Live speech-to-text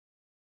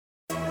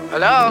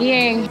Hello?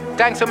 Yeah.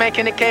 Thanks for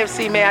making the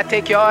KFC. May I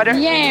take your order?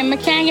 Yeah, I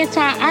can get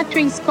a hot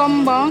wings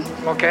combo.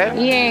 Okay.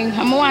 Yeah,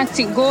 I want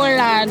it go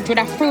large with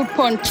a fruit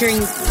punch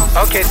drink.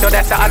 Okay, so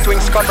that's a hot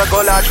wings combo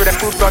go large with a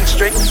fruit punch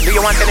drink. Do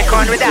you want any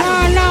corn with that?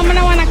 No, I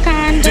don't want a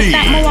corn. Just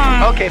that I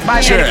want. Okay,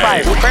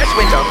 585. First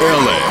window.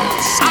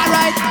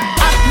 Alright,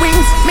 hot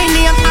wings, me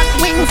name hot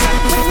wings.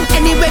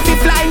 Anyway, we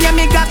fly, yeah,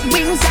 me got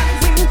wings.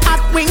 Hot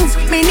wings,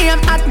 me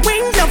name hot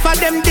wings. Enough of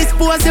them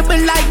disposable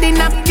like the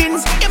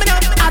napkins. Give me the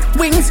hot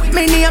wings,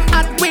 me name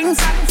hot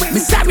wings. Me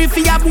sorry for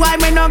your boy,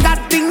 me no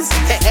got things.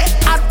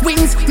 Hot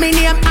wings, me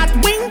name hot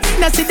wings.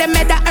 Now see them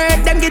at the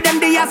earth, them give them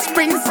the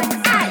springs.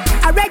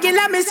 A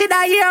regular me see the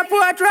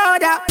airport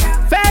road.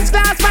 First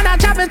class man a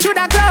travel through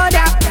the crowd.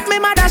 Me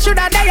mother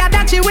shoulda die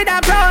that she with a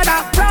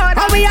brother.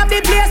 How we have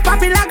the place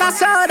popping like a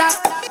soda.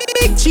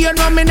 Big chain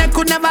on me neck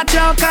could never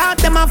choke out.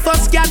 Them a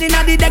first girl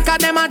inna the deck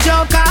and them a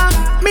joker.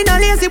 Me no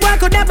lazy boy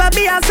could never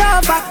be a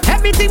sofa.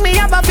 Everything me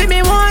have a fi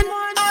me one.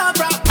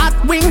 Hot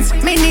wings,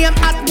 me name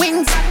hot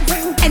wings.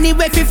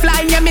 Anyway fi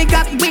fly, yeah me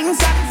got wings.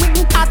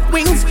 Hot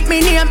wings,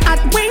 me name hot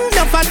wings.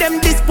 Enough of them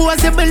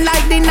disposable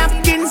like the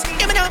napkins.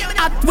 Give me the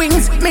hot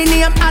wings, me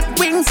name hot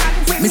wings.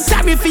 Me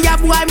sorry for your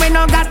boy, me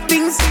no got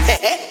things.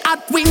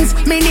 Hot wings,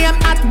 me name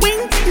hot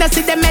wings. Now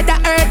see them at the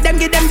earth, them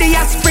give them the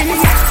springs.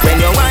 When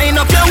you wind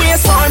up your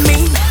waist for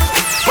me,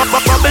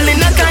 bubble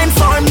in a time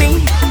for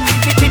me.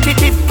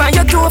 Tip on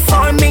your toe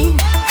for me.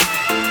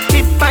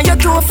 Tip on your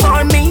toe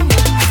for me.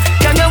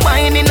 Can you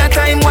wine in a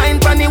time, wine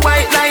pon the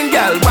white line,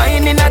 girl?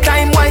 Wine in a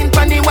time, wine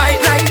pon the white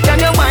line. Can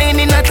you wine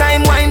in a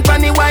time, wine pon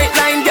the white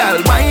line,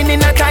 girl? Wine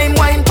in a time,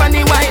 wine pon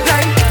the white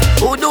line.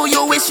 Who do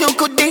you wish you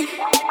could be?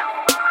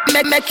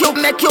 Make you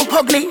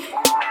ugly.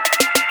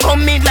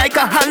 Come in like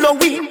a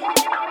Halloween.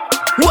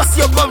 What's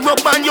your go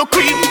rub on your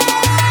cream?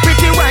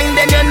 Pretty wine,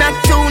 then you're not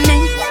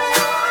tuning.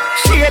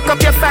 Shake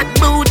up your fat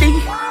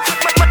booty.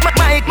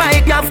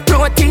 Mike, you have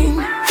protein.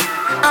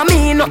 I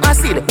mean, no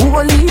acid,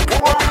 holy.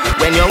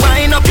 When you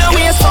wind up your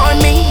waist for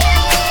me,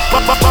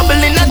 bubble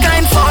in a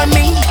time for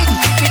me.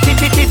 Tip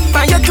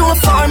on your toe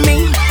for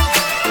me.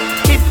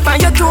 Tip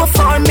on your toe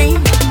for me.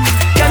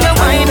 Can you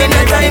wine in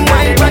a time,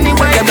 wine pon the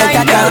white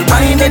line, girl?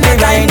 Wine in a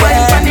time,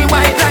 wine pon the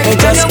white line.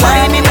 Can you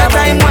wine in a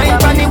time, wine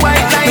pon the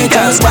white line,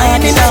 girl?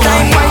 Wine in a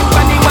time, wine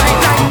pon the white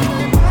line.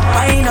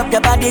 Wind up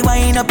your body,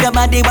 wind up your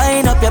body,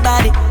 wind up your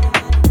body.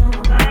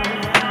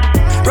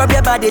 Rub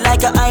your body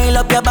like I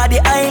love your body,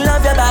 I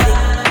love your body.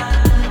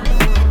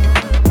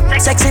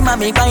 Sexy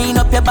mommy, wind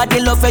up your body,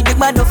 love you,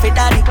 man, do for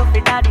daddy.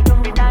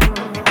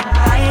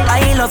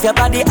 I love your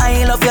body,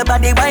 I love your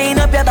body, wind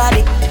up your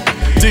body.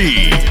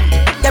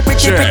 Your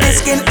pretty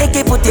skin,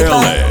 icky put it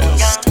on.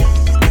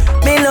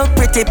 Me look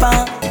pretty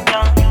pan.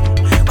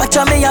 Watch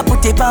how me a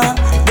put it on,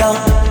 yo.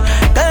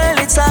 Girl,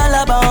 it's all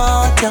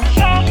about you.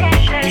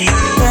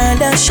 Girl,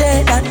 that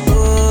shade, that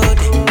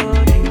booty,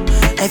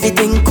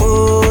 everything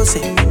cozy.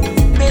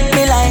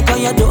 Me like how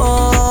you do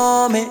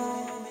me.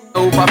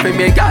 Oh, papi,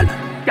 me gal.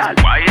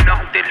 Wind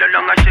up till the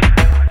longer shit.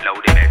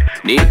 Loud the bed.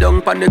 Kneel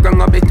down pon the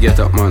ground a bit. Get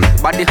up, man.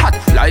 Body hot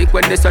like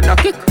when the sun a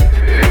kick.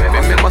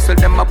 When me muscle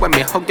them up when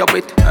me hug you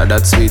with.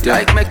 That's sweet, yeah.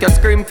 Like make you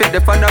scream for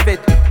the fun of it.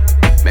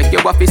 Make you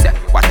waffy say,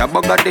 what a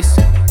bug of this.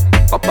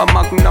 Pop a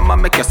magnum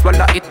and make you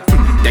swallow it.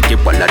 Take it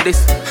all of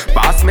this.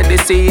 Pass me the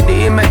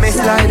CD, make me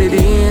slide it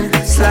in,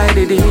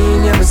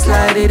 yeah me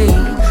slide it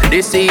in.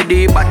 The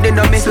CD, but they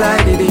know me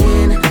slide it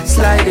in, yeah me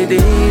slide it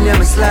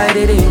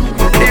in.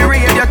 The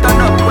radio turn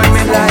up when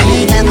me slide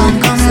it in, yeah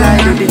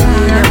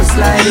me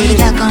slide it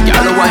in.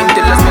 Y'all wine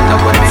till I spend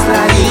up when me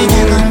slide it in,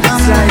 yeah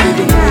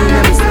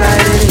me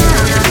slide it in.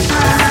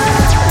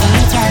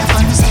 Hey girl,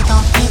 come set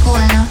up the goal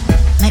now.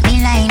 Make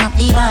me line up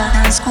the ball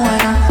and score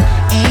now.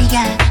 Hey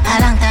girl, a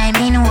long time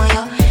me know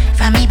you.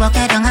 From me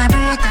bucket down a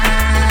brutal.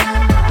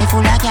 Me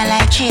full of girl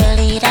like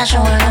cheerleader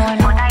show now.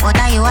 But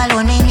are you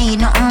alone, me need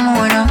nothing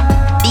more now.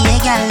 Be a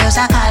girl, just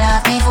a call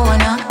off me phone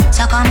now.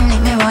 So come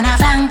let me run a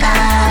flanker.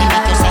 Let me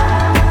make you say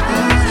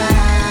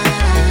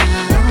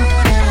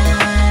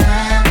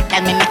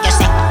let me make you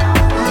say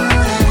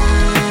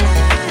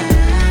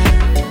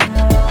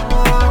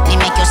let me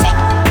make you say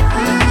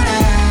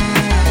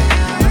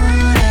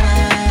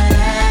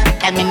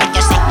let me make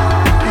you say.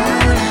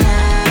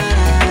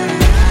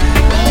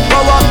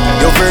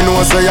 You feel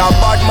no say a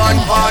bad man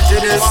party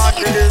this.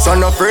 So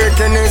no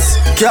freakiness,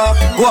 can't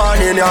go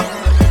on in ya.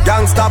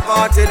 Gangsta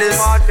party this.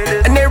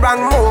 Any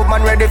wrong move,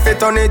 man ready fit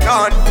turn it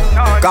on.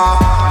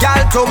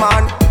 Girl to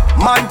man,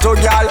 man to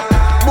girl.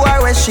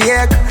 Boy we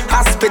shake,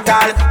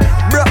 hospital,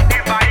 bro.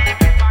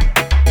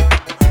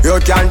 You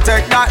can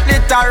take that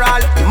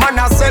literal, man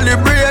a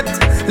celebrate.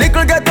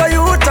 Little ghetto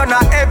youth on a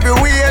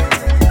heavyweight.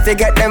 They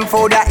get them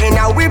food in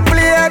a we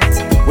plate.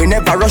 We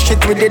never rush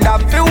it, we did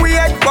have to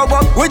wait. But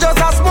we just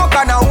a smoke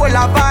and a whole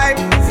a vibe.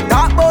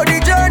 Talk about the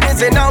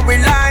journeys in our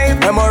life.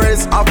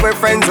 Memories of our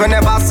friends we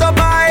never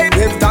survive.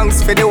 Give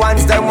thanks for the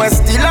ones that were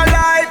still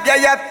alive. Yeah,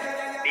 yeah.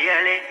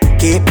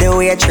 keep the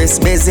waitress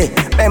busy.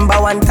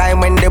 Remember one time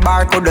when the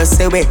bar could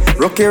see we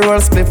rookie roll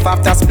spliff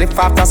after spliff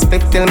after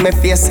spliff till me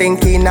face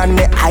sinking and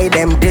me eye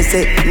them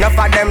dizzy. Enough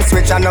of them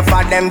switch and enough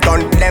of them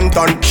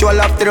done. Show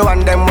love to the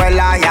one them well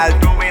loyal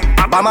to him.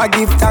 Mama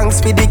give thanks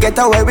for the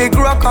ghetto where we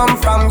grew come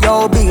from.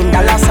 Yo, being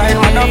dollar sign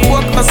man of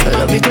focus.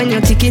 Love it when you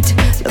tick it,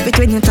 love it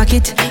when you tack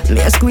it. Me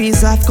a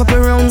squeeze off couple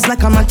rounds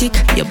like a matic.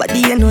 Your body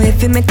you know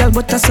if you metal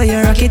but I saw you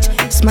rock it.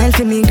 Smile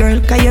for me girl,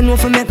 cause you know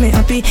for make me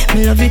happy.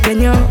 Me love it when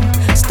you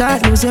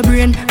start lose your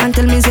brain and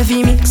tell me if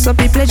you mix up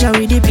the pleasure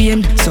with the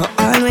pain. So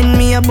all when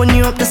me a burn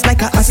you up just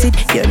like a acid.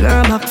 You're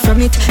not back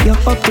from it, you're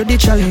up to the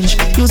challenge.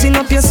 Using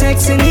up your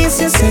sexiness,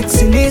 your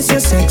sexiness,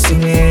 your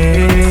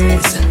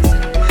sexiness.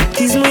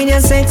 Tease me with your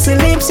sexy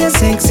lips, your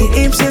sexy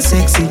hips, your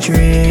sexy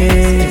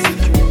dress.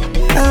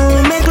 I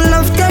will make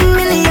love 10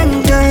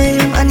 million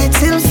times and it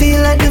still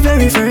feel like the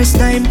very first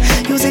time.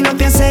 Using up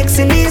your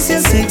sexiness,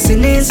 your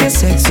sexiness, your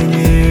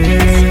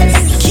sexiness.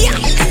 Yeah.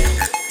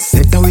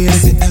 Set away,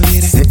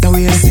 set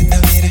away,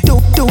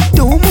 do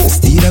move,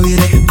 steer away.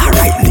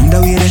 Alright, lean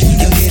away,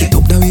 get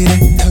up away,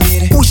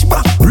 push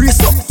back, brace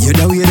up, you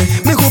da way.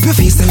 Make up your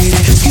face away,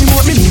 scream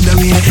out me name da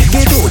way.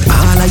 Get out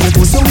all of your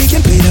toes so we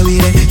can play da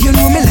way. You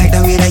know me like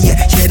da way, yeah,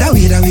 da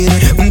way.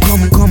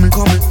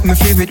 Come, my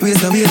favorite ways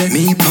da way.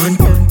 Me pun,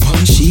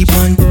 she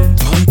pun,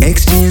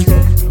 exchange.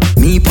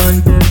 Me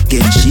pun,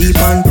 get she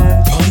pun,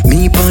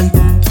 me pun,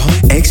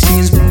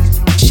 exchange.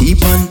 She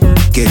pun,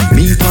 get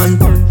me pun,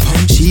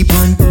 she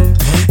pun,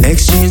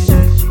 exchange.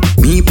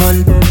 Me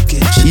pun,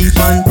 get she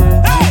pun,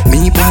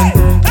 me pun,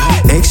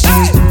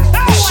 exchange.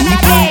 She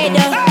pun.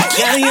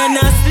 Girl, you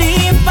not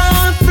sleep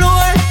on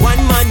floor.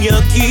 One man you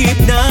keep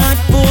not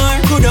poor.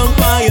 Good on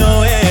by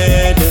your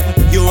head.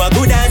 You are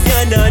good as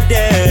you're not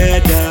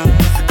dead.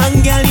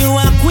 And girl, you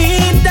are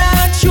queen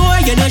that sure.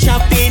 You no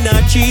shop in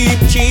a cheap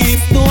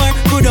store.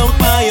 Good on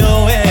by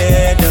your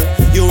head.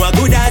 You are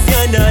good as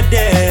you're not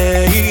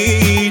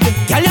dead.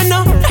 Girl, you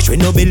know we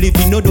no believe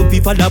in no dopey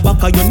for the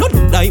back. You no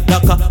look like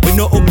blacker. We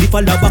no ugly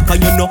for the back.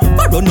 You know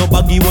borrow no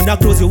baggy when I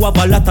close you have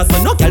a lot.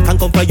 So no girl can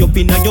come fly up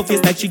in your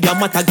face like she a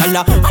mata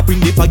gala. I bring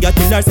the fire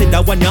till her say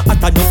that one you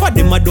hotter. No for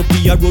them a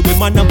dopey a road we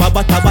man a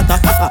bata.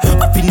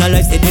 Up in a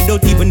life say they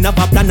don't even have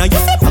a plan. You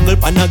say pangle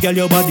pan a girl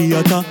your body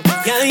hotter.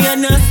 Girl you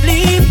no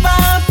sleep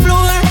on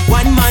floor.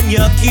 One man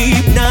you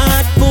keep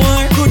not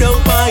poor. Good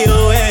out by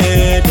your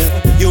head.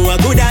 You are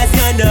good as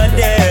you're not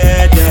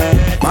dead.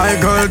 My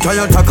girl, try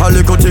to tack a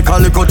little, tick a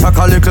little, tack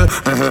a little.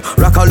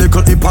 Rock a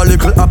little, hip a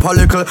little, up a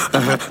little.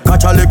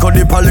 Catch a little,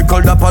 dip a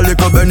little, dap a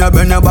little. Bend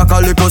your back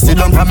a little, sit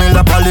down for me,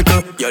 lap a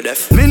little. You're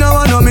deaf. Me no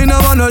want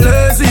no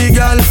lazy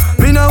girl.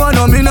 Me no want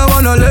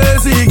no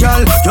lazy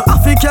girl. You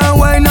African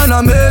wine and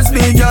amaze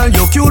me, girl.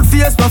 Your cute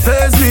face no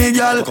face me,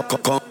 girl.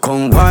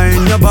 Come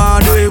wine your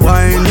body,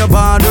 wine your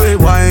body,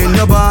 wine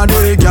your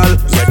body, girl.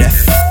 You're deaf.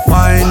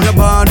 Wine your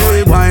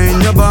body,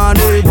 wine your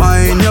body,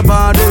 wine your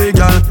body,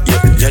 girl.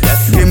 You're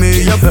deaf. Give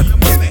me your girl.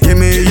 Give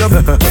me your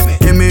girl.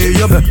 Give me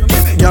your girl.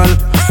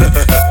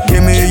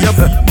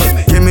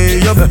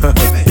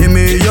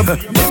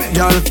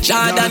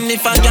 Jordan,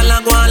 if a girl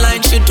a go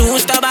online, she too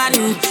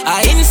stubborn.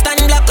 I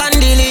instant block and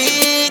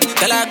delete.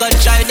 Tell her go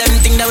try them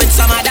thing that with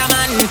some other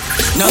man.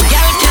 No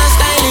girl can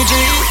style it.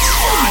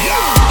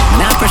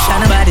 Now pressure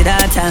nobody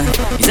that time.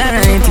 It's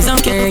alright, it's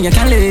okay, you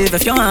can live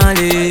if you want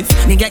to live.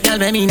 Me get girl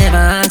but me never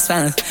ask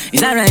for.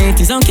 It's alright,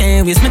 it's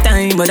okay, waste my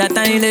time, but that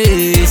time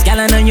is. Girl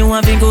I know you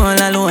want to go all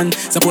alone.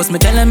 Suppose me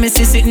tell her me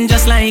see sitting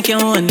just like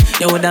your own.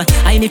 You woulda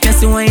hide if you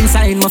see one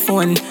inside my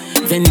phone.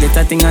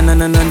 Vendetta thing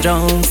and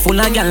drown. Full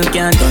of girl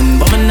can't done,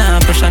 but me nah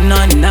pressure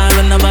none. Nah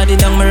run nobody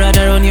down, me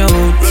rather run you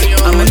out.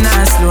 I'm a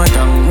nah slow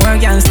down. More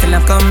girl still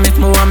have come if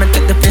me want me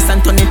take the place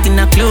and turn it in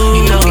a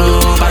clue.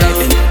 Alright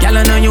then, girl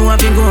I know you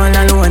want to go all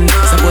alone.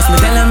 Suppose me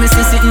tell her me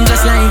see sitting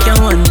just like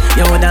your own.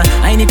 You woulda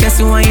hide if you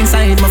see one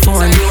inside my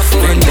phone.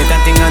 Vendetta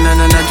thing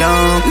and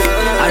drown.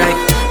 Alright,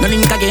 no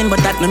link again, but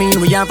that no mean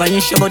we have an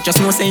issue. But just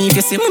know say if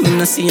you see me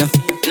no see you.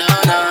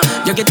 No.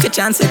 You get your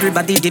chance,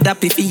 everybody did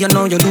that if you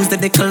know you lose the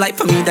deckel life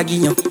for me that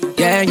give you.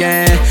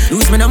 Yeah.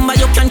 Lose my number,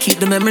 you can keep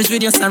the memories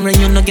with your son.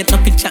 You no get no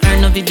picture or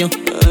no video.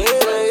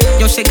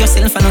 You shake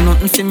yourself and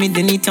nothing for me,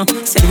 they need you.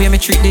 Said we me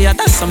treat the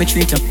others, so me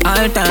treat you.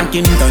 All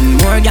talking done,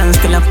 more gangs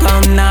still have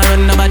come. Now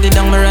run nobody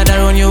down, me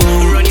rather run you.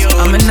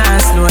 I'm a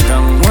nice slow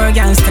down. More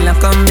gangs still have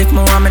come. If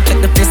me want me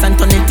take the place and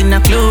turn it in a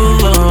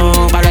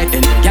club. Alright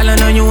then, girl I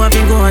know you have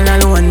been going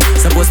alone.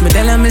 Suppose me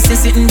tell her me see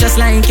sitting just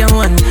like your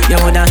one. You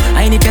woulda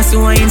I need to see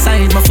one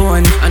inside my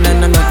phone. And I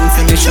know nothing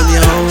for me, show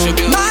you how.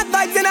 Mad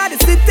vibes in the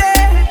city.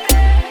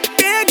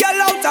 Big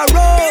girl out the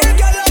road.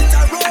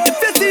 And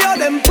if you see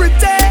all them pretty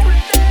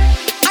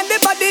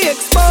body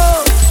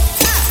exposed.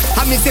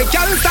 I me say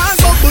girl stand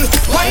bubble,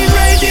 wine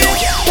radio,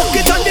 hook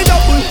it on the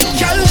double.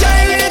 Girl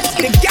gyrate,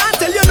 they can't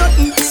tell you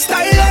nothing.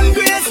 Style and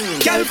grace,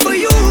 girl for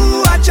you,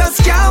 I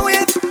just can't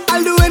wait.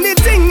 I'll do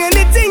anything,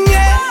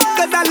 yeah.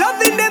 Cause I love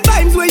in the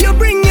vibes where you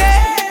bring,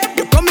 yeah.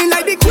 You're coming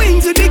like the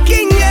queen to the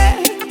king, yeah.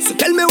 So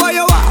tell me why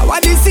you are,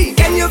 what do you see,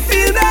 can you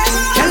feel that?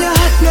 Girl you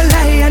hot no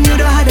lie, and you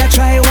don't have to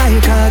try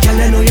why. Cause girl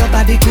I know your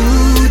body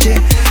good,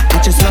 yeah. I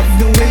just love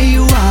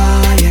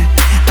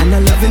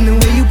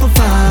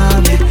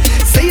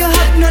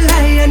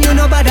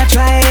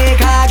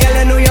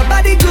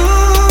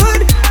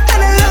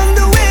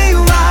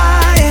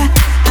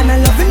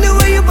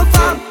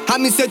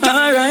said,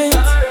 alright.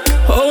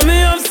 Oh, me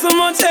have so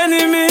much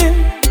enemy,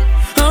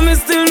 and me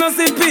still not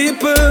see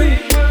people.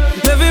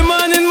 Every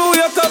morning, me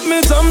wake up,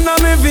 me jump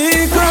down my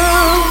vehicle.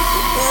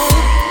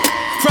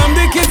 From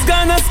the kids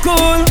gone to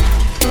school,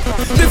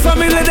 the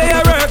family they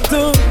are work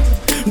too.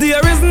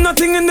 There is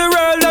nothing in the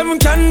world that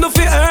can do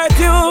for hurt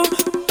you.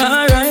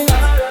 Alright,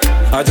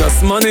 I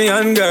just money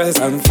and girls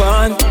and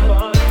fun.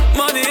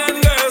 Money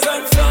and girls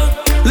and fun.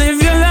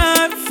 Live your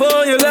life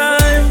for your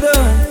life,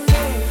 though.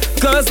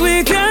 Cause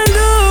we can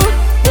do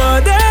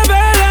whatever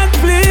that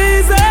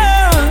pleases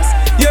us.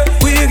 Yeah,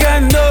 we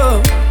can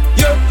do.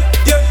 Yeah,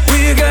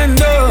 we can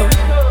do.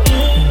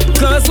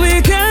 Cause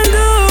we can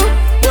do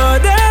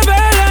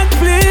whatever that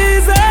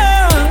pleases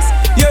us.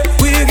 Yeah,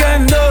 we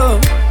can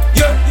do.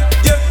 Yeah,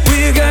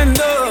 we can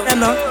do.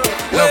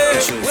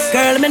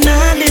 Girl, me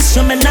nah diss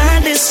you, me nah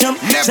diss you.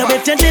 So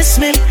if you diss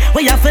me,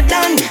 what you have to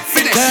done?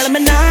 Girl,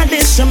 me nah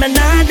diss you, me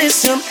nah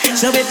diss you.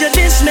 So if you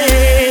diss me,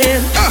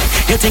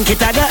 you think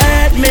it a go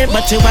hurt me,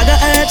 but you a go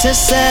hurt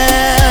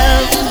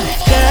yourself.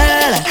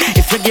 Girl,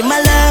 if you give my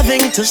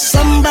loving to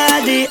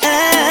somebody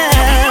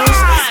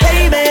else,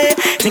 baby,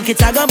 think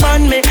it a go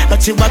burn me,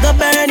 but you a go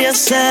burn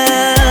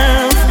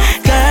yourself.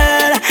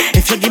 Girl,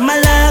 if you give my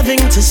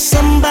loving to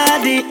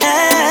somebody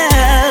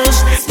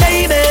else,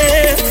 baby.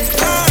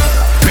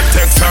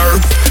 Text her,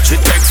 she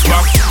text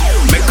back.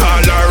 Me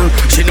call her,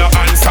 she no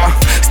answer.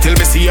 Still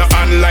me see her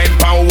online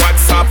on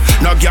WhatsApp.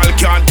 No girl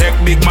can't take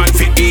big man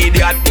for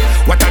idiot.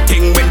 What a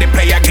thing when the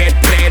player get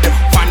played.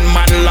 One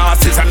man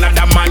lost is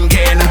another man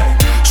gain.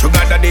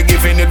 Sugar daddy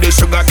giving you the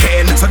sugar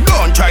cane. So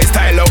don't try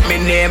style out me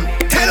name.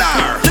 Tell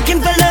her. Looking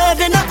for love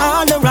in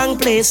all the wrong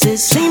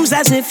places. Seems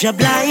as if you're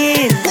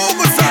blind.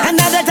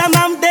 Another time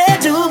I'm there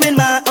doing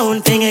my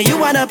own thing and you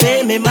wanna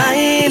pay me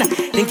mine.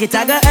 Think it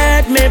a go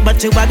hurt me,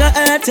 but you a go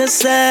hurt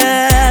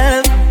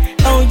yourself.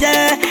 Oh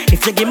yeah,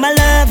 if you give my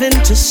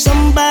loving to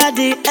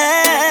somebody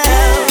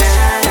else.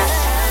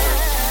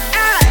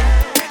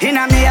 In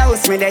a me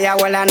house, me there a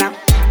wallana.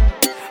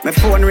 My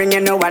phone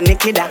ringing, no one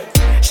Nikki da.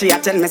 She a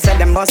tell me say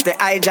them bust the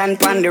high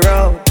jump on the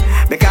road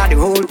because the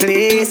whole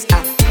place.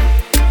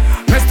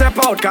 Me step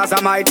out cause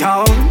I'm my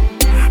town.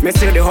 Me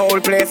see the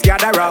whole place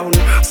gather round.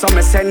 So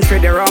me send for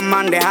the rum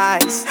and the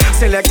ice.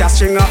 Select a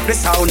string up the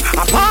sound.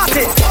 A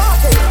party.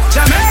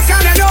 Jamaica,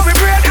 they know we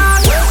break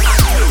out.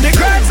 The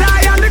great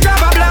eye and the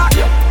grabber block.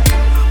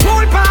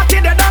 Pool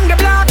party, they down the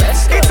block.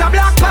 It's a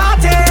black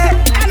party.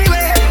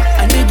 Anyway.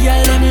 And the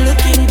girl them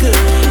looking good.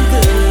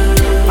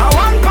 I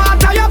one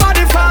part of your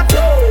body fat.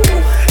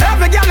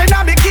 Every girl in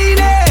a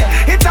bikini.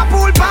 It's a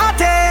pool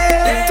party.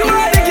 To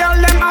the girl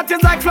them hot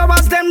is like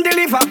flowers them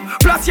deliver.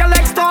 Plus your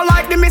legs tall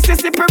like the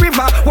Mississippi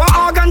River. One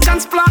organ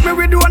transplant me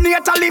we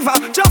donate a liver.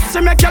 Just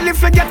to make you live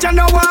forget you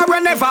know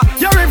whenever.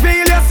 You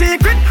reveal your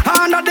secret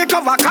under the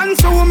cover.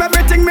 Consume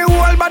everything me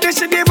whole body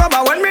she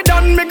devour. When me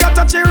done me got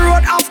touch the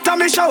road after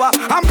me shower.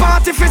 I'm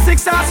party for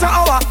 6 hours an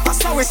hour.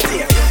 That's how we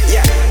stay.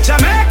 Yeah.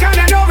 Jamaica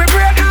they know we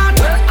break out.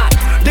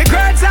 The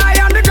great eye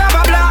and the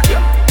grabber block.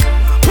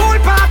 Pool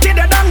party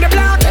they down the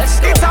block.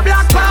 It's a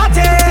black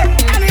party.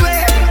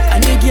 Anyway.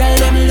 And the girl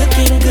them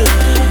looking good.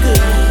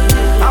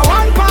 I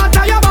one part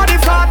of your body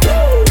fat.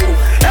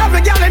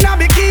 Every girl in a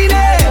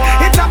bikini.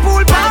 It's a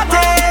pool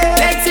party.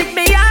 Let's take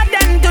me out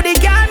then to the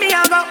car me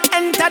a go.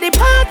 Enter the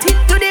party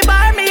to the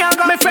bar me a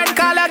go. My friend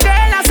call a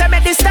girl and say me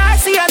the star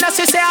see you.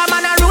 She say I'm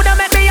on a road and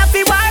make me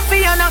happy wife for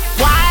you know.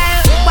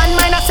 Why? One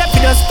mind I say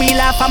fi just peel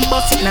off and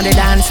bust it. Now the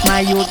dance my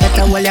youth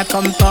better hold your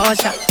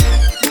composure.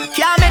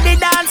 Can't make the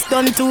dance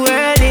done too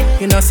early.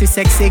 You know see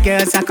sexy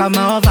girls a come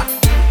over.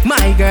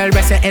 My girl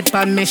rest your head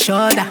on me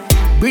shoulder.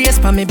 Brace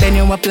for me bend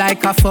you up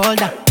like a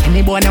folder.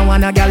 Any boy no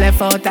want a girl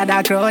left out of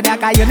the crowd.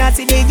 Cause you not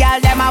see the girl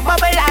them a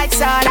bubble like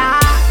soda.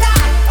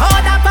 Oh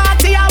the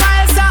party a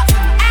wild so.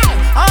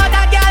 Oh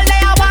the girl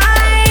they a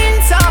wine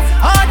so.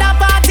 Oh the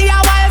party a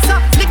wild so.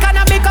 Lick and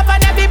a make up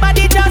and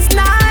everybody just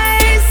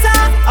nice so.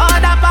 Oh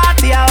the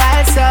party a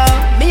wild so.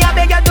 Me a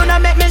beg you do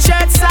not make me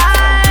shirt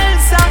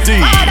salsa.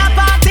 Oh the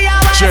party a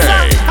wild so.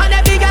 And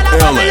every girl a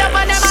bubble up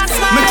and them a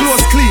smile. Me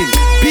clothes clean.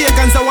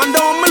 Pagans a wonder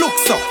how me look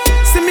so.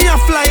 See me a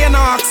fly and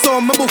I ask so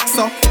me book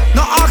so.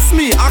 No ask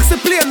me, ask the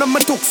plane no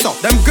me took so.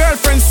 Them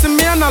girlfriends see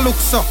me and I look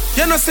so.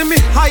 You know see me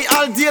high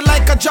all day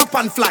like a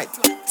Japan flight.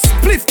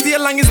 Split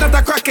tail long is not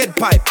a crackhead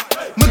pipe.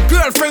 My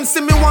girlfriend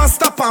see me want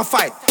stop and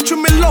fight.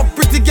 True me love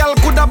pretty girl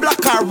coulda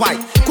black or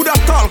white. Coulda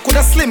tall,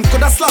 coulda slim,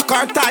 coulda slack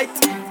or tight.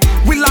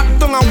 We lock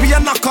down and we a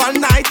knock all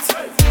night.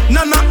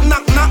 No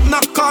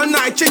knock all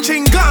night.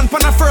 Ching gone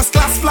on a first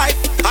class flight.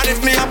 And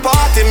if me a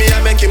party, me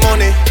a make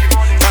money.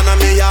 And a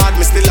me yard,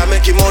 me still a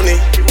make money.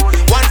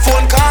 One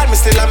phone call, me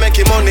still a make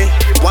money.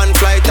 One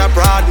flight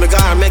abroad, me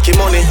gonna make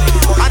money.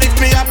 And if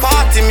me a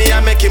party, me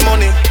a make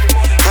money.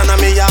 And a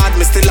me yard,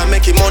 me still a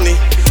make money.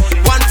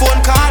 One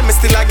phone call, me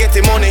still a get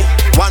money.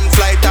 One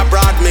flight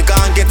abroad, me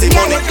gonna get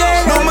money.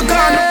 No, me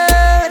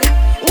gonna.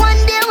 One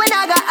day when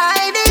I got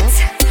hide it,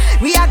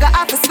 we a got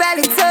have to spell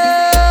it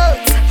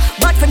out.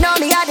 But for now,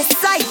 me a the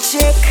side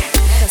chick.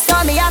 So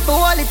me have to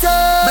hold it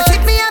up. But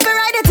if me ever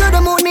ride it to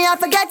the moon, me have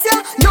to get you.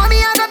 Know me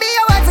a gonna be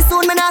your wife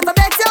soon, me not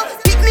forget you.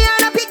 Pick me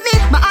on a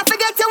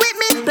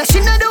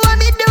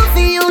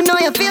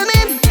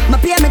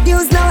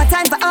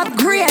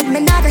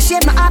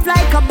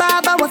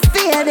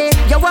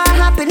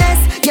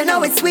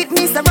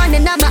me, so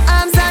running out my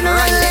arms and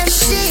run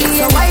shit.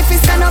 So wife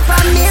is stand up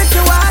and me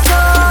to walk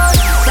out.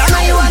 From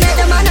you I make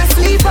the man a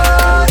sleep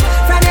out.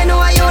 From you know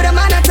I you the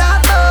man a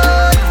talk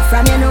out.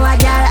 From you know a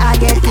girl I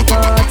get kicked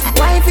out.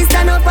 Wife is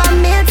stand up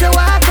and me to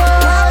walk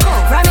out.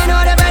 From you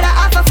know the brother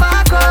off a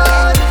fuck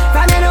out.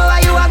 From you know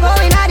why you are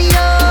going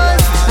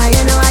adios. And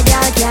you know a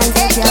girl can't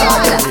take you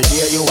out. Every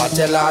day you a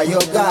tell her you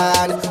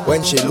gone.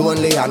 When she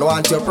lonely and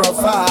want to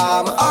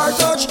perform. Her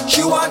touch,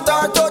 she want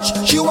her touch.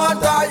 She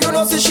want her, you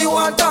know see she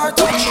want her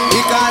touch.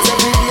 Because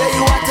every day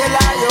you a tell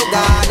her you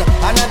gone.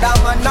 Another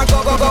man na go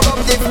the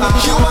farm.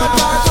 She want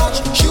her touch,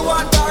 she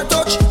want her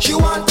touch. She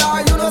want her,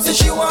 you know see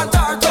she want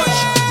her touch.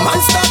 Man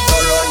start to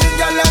run the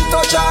girl and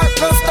touch her.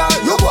 No star,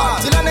 you go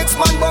till the next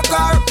man buck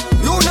her.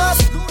 You know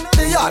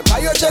the yard buy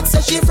your check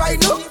say she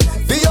frightened.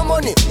 For your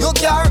money, you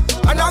care.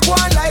 And I go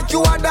on like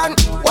you are done.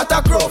 What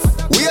a gruff.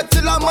 Wait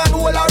till a man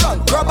hold her run.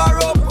 Grab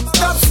her up.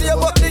 Stop say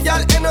about the girl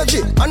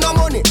energy. And no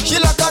money, she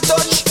like a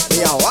touch.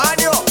 Me a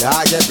warn you.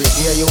 Dog every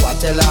day you a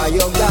tell her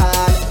you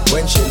gone.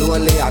 When she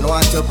lonely and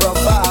want to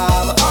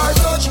perform. Her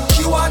touch,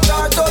 she want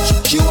her touch.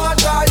 She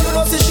want her, you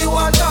know see she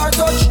want her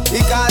touch.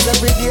 Because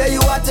every day you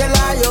a tell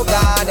her you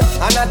gone.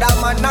 Another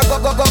man na go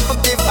for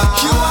the farm.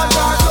 She want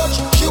her touch.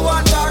 She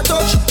want her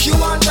touch. She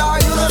want her,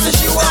 you know see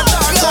she want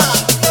her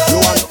touch. You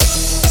want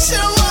she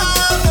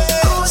want me,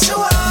 oh she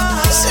want,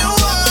 she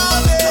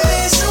want me,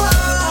 she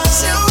want,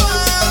 she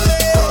want me,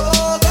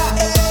 oh God,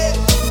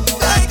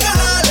 like an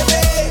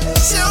holiday.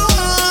 She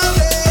want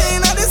me,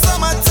 inna the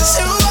summertime.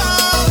 She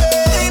want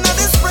me, inna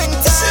the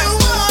springtime. She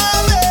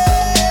want me,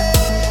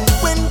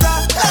 winter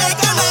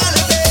like an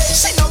holiday.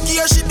 She no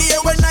care, she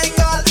there when I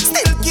call.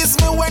 Still kiss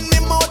me when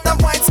the mouth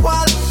of white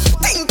squall.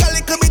 Think a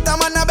little bit, a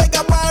man a beg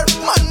a bar.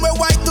 Man we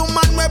white to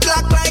man we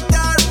black like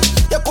tar.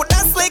 You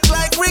coulda slick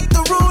like Rick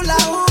the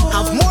Ruler.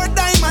 Have more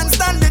diamonds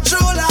than the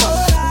jeweler.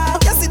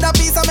 You see that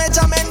piece of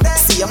measurement there?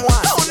 See him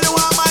one. Only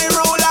want my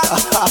ruler.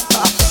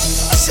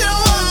 She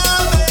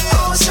want me,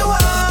 oh she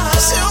want,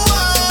 she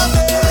want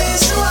me,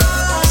 she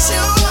want, she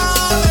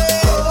want me,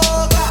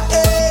 oh God,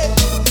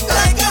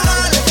 like a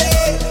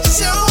holiday.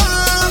 She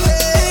want me,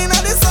 inna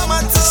the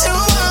summertime. She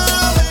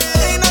want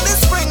me, inna the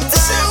springtime.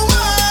 She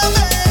want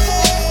me,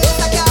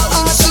 like a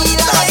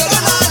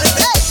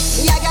holiday.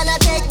 Me a gonna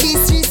take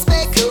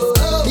disrespect.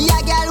 Me a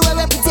girl where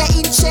we put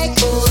you in check.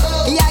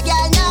 Me a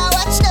girl now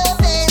watch no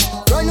face.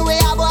 Run away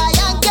a boy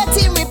and get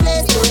him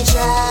replaced.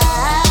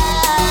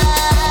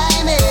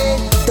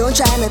 Don't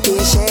try me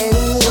patient.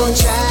 Don't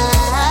try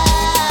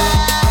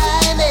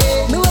me.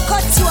 Me will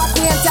cut you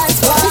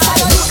acquaintance.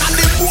 And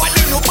the boy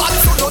they no bad,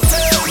 so no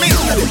tell me.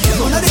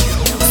 None of them,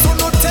 so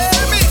no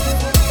tell me.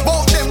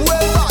 Bout them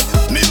well bad.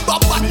 Me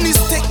bad badness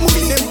take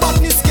money, them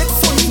badness get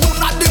funny.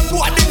 None of them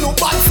boy they no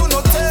bad, so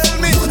no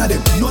tell me. None of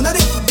them,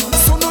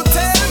 so no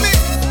tell me.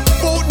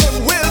 Bout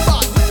them well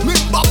bad. Me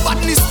bad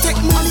badness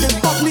take money, them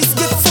badness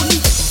get funny.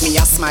 Me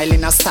a smile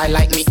in a style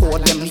like me owe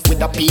them.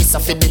 With a piece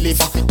of a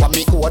deliver, what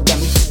me owe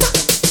them.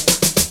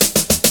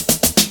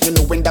 You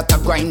know when that a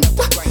grind,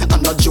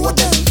 I'm not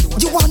Jordan.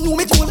 You want know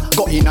me cool?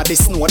 Go in a the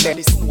snow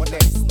then.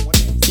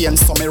 Here and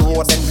some me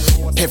road them.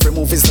 Every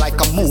move is like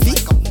a movie,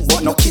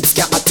 but no kids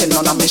can attend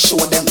none of me show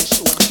them.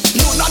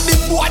 None of them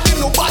boy they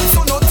no bad,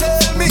 so no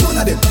tell me. None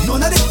of them,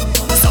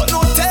 so no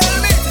tell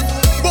me.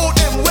 Bout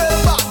them well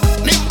bad.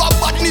 Me bad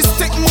badness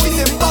take money,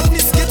 them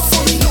badness get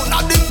funny. None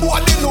of them boy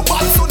they no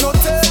bad, so no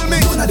tell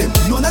me.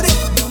 None of them,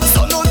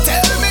 so no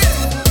tell me.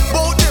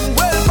 Bout them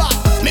well bad.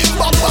 Me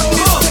bad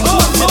badness take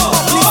money, them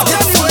badness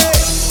get funny.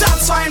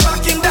 That's why I'm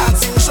back in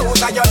dancing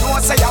shows. And you know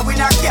say you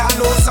win a can't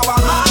lose, so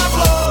I'm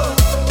marvel.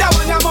 That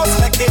one you must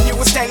make the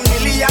news 10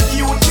 million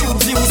YouTube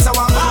views, so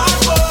I'm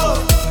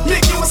marvel.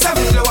 Make you 7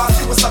 lower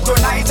views, so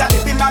tonight I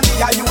live in my me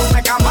and you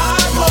make a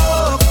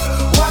marvel.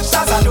 Watch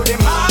as I do the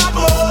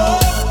marvel.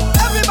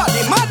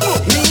 Everybody mad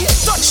move me.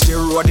 Touch the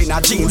road in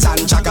a jeans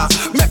and jagger.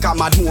 Make a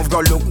mad move,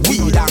 go look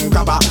weed and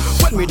grabber.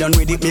 When we done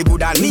with it, me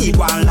good and need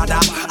one ladder.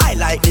 I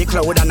like the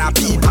cloud and a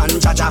peep and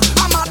jaja.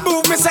 A mad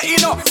move, me say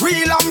you know,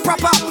 real and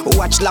proper.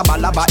 Watch laba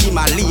laba, him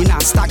a lean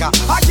and stagger.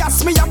 I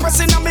guess me a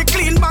pressing and me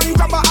clean bang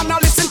grabber. And I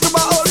listen to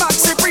my old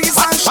Maxi Breeze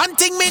and one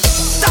thing me.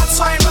 That's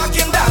why I'm back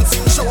in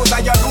dancing shows.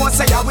 And you know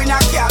say you win a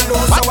can't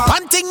lose.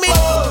 One thing me.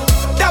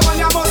 That one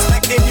you must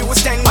make the news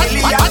 10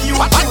 million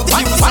YouTube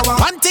views.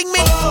 One thing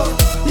me.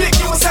 Make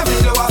you 7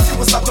 lower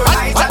views, so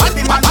tonight I live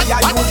in my me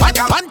and you make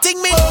a one thing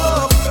me.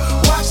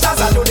 Watch as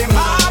I do the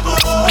marble.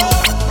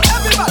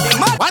 Everybody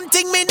mad. One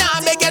thing me now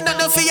make you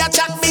nothing for your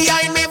chat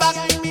behind me back.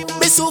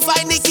 Me so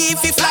find the key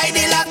fi fly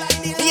the lock.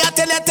 Me a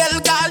tell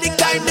garlic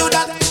time do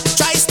that.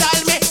 Try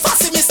style me,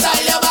 fussy me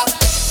style your back.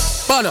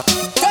 Bono.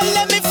 Don't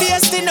let me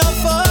face the no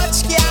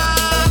fudge,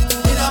 yeah.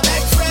 Me no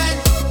make friend.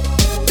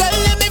 Don't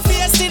let me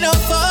face the no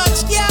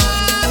fudge, yeah.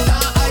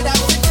 Nah, I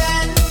don't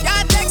pretend.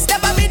 Yeah, text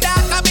them a me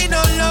dark and me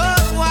no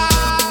love war.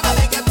 I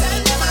make you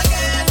tell them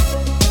again.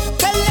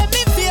 Don't let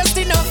me face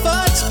the no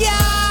fudge,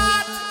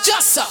 yeah.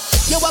 Just so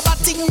you have a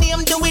thing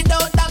name do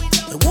without that.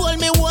 You hold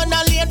me one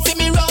and late for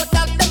me route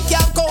that. Them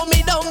can't call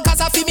me down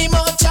cause I feel me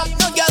mouth chat.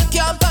 No girl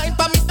can't find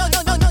for me. No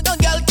girl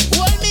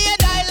hold me a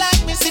die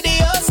like me see the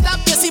host stop.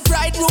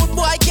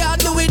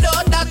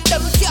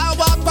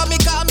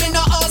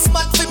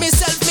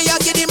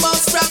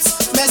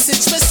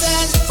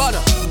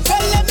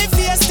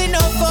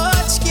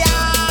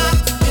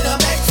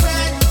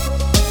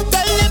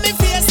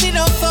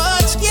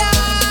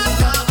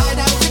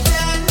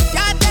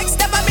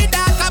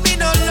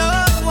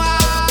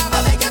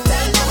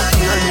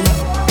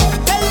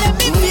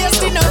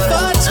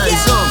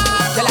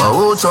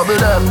 trouble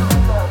them.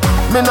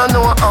 Me no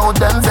know how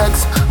them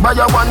vex. Buy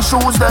a one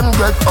shoes, them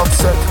get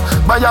upset.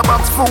 Buy a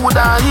box food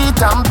and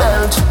eat and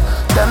belch.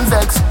 Them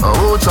vex,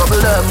 oh trouble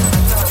them.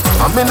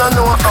 And me no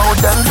know how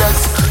them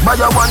vex. Buy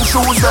a one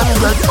shoes, them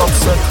get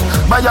upset.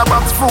 Buy a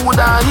box food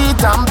and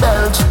eat and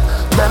belch.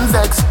 Them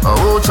vex,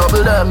 oh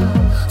trouble them.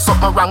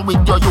 Something wrong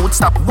with your youth,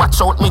 stop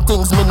watch out me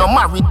things. Me no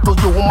married to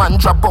you, man,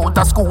 drop out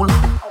of school.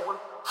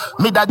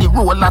 Me daddy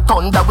roll a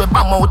thunder, we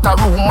bam out a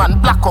room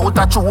and black out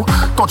a chew.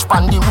 Touch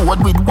pan the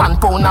road with 1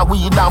 pound of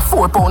weed and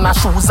 4 pound of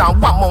shoes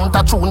and 1 mount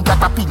of tune.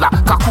 Caterpillar,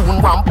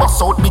 cocoon, one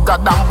bust out bigger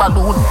than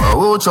balloon.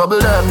 Oh trouble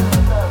them.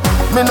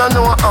 Me no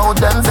know how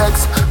them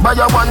vex. Buy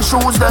a one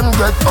shoes, them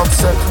get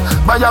upset.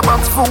 Buy a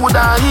box food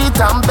and eat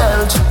and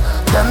belch.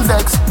 Them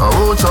vex,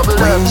 oh trouble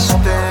them.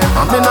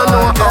 And me no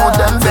know how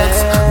them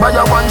vex. Buy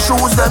a one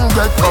shoes, them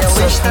get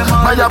upset.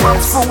 Buy a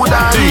box food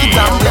and eat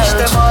and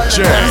belch.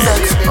 Them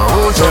vex,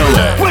 oh trouble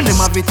them. When them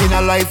have it in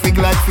a life, we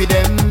glad for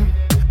them.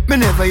 Me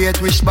never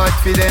yet wish bad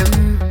for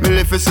them. Me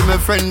live to see my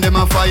friend, them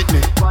a fight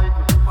me.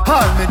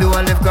 All me do,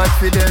 I live God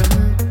for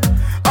them.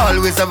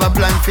 Always have a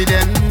plan for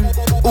them.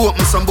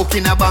 Open some book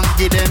in a bank,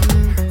 give them.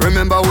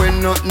 Remember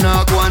when nothing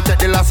I go and take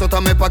the last out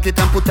of my pocket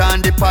and put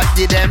on the pot,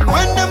 give them.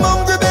 When them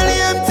hungry belly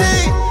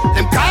empty,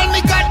 them call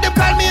me God, them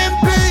call me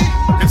MP.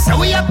 Them say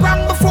we are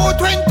ground before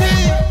 20.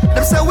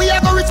 Them say we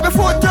are go rich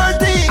before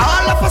 30.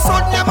 All of a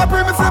sudden, them a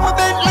bring me from a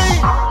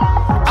Bentley.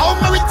 I'm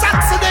rich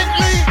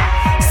accidentally.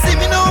 See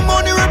me no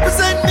money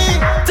represent me.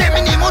 Take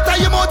me name out of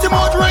your mouth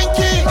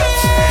ranking.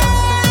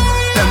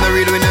 Them not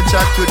real when I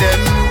chat to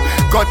them.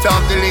 Cut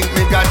off the link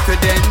me got to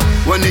them.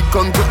 When it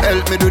come to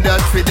help me do that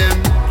for them.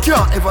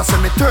 Can't ever say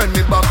me turn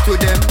me back to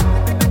them.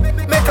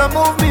 Make a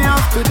move me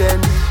off to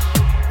them.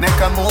 Make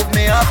a move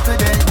me off to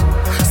them.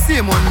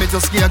 Same one me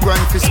just get a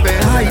grand for spend.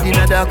 Hide in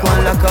a dark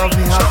one lock off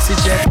me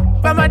oxygen.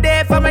 From a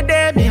day,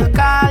 me I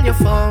call your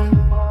phone.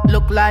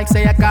 Look like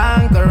say I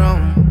can't go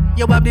wrong.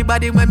 You have the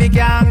body when me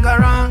can't go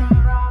wrong.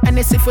 And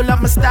it's full of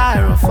my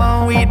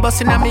styrofoam. Weed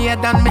busting on me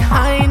head and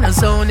behind a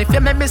zone. If you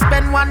make me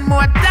spend one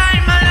more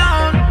time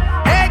alone.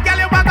 Hey girl,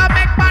 you wanna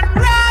make man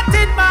rot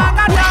in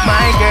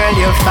my girl,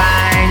 you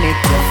find it,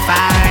 you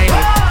find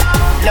it.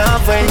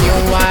 Love when you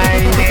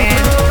whine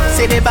it.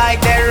 See the bike,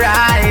 they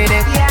ride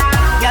it.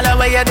 Girl, the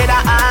way you did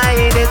I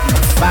hide it.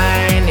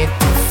 Find it,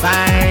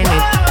 find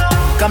it.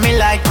 Coming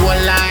like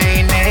one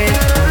line it.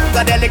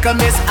 Got a little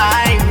Miss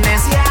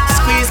Highness.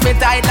 Squeeze me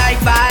tight like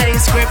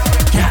vice grip.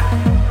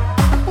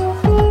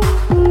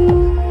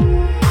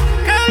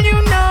 Girl, you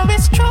know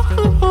it's true.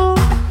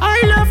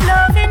 I love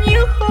loving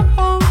you.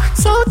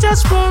 So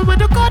just roll with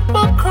the God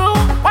book crew.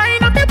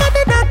 Wind up your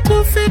body not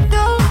to fit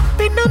down.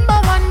 Be number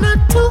 1 or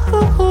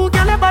 2.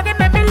 Girl, your body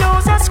make me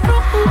lose a screw.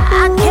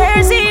 I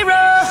care zero.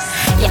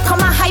 You come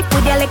a hype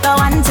with your little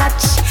one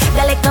touch.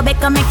 The little bit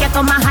can make you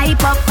come a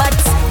hype up. But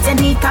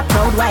Janika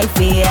proud wife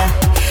here.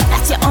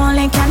 That you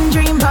only can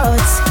dream about.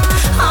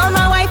 All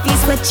my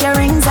wifeys put your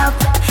rings up.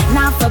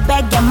 Now for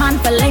beg your man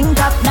for link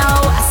up. No,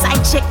 a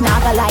side chick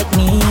never like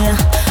me.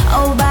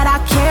 Oh, but I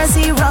care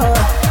zero.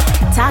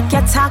 Talk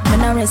your talk, me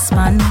no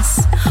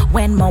response.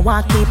 When me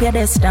walk, keep your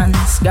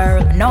distance.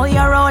 Girl, know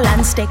your role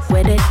and stick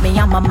with it. Me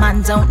and my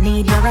man don't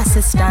need your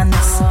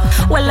assistance.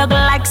 Well, look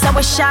like so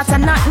we shot or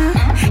nothing.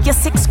 Your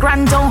 6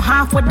 grand don't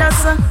half a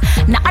dozen.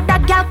 Now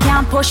that gal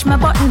can't push my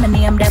button. My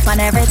name there on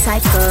every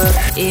type of,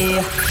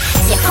 yeah.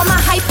 You come a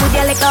hype with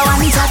your little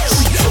one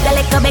touch. The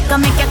little bit can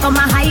make you come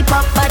a hype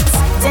up. But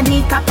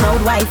Janika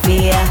proud wife,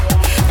 yeah.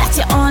 That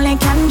you only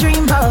can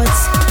dream about.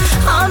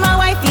 All my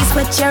wifeys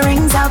put your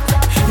rings up.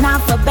 Now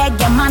for beg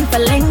your man for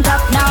link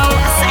up. No,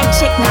 a side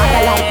chick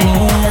never like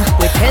me.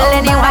 We tell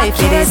any wife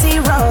it is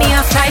zero. Me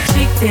a side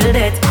chick till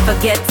death.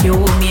 Forget you.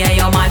 Me and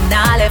your man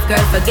now left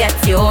girl forget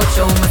you.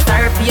 Show me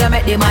sorry for you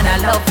make the man I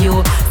love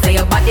you. Say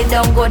your body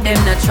don't go them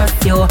not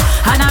trust you.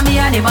 And me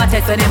and him a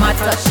text when him a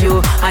touch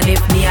you. And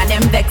if me and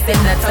them vex him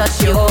not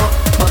touch you.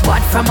 But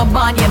what from a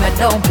bond yeah me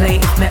don't play.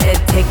 If me head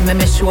take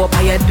me show up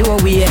by your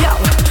doorway. Yo,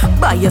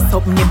 buy you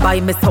something you buy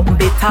me something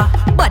better.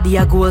 Body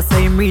a goal so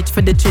him reach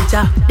for the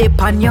treasure.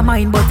 Dip on your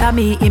mind but a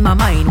me in my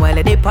mind. While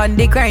I dip on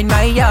the grind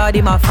my yard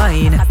him a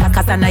fine.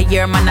 Cause on a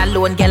year man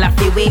alone girl a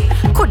free way.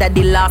 Coulda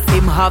the last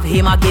him have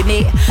him a give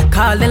me.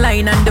 Call the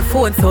line and the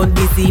phone sound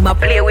busy. Ma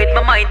play with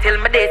my mind till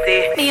my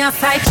dizzy. Me a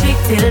side chick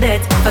till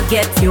death.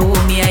 Forget you.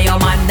 Me and your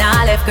man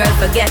now left girl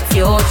forget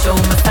you. Show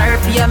me sorry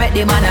for you make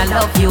the man I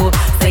love you.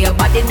 Say your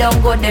body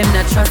don't go them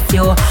not trust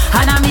you.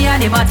 And me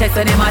and him a text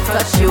when him a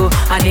touch you.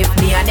 And if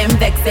me and them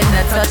vex him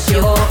not touch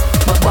you.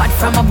 But what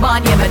from a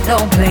bond yeah me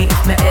don't play.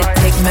 If me head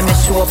take me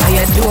show up by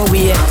your doorway.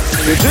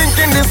 The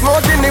drinking, the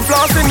smoking, the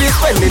flossing, the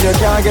spending, you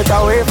can't get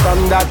away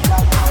from that.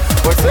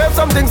 But save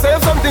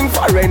something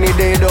for rainy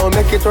day. Don't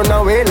make it run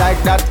away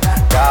like that.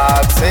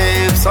 God,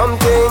 save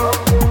something.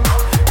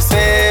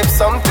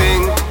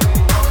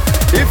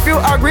 If you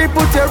agree,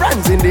 put your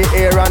hands in the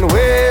air and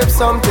wave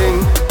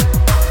something.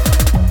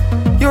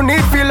 You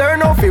need to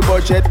learn how to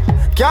budget.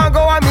 Can't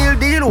go a meal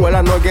deal, well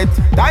I no get.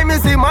 Time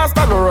is the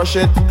master, no rush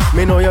it.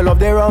 Me know you love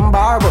the rum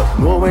bar, but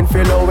know when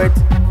to low it.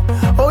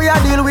 Oh,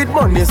 yeah, deal with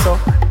money, so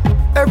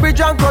Every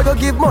junk you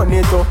give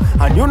money to,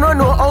 and you don't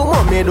know how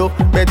mommy do.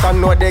 Better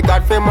know they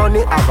got for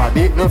money, have a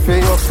bit no for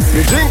you.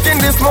 You drinking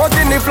this,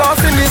 smoking the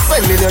flossing, the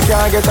spending, you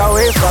can't get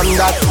away from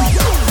that.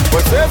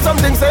 But save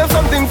something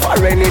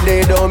for any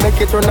day, don't make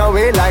it run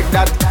away like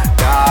that.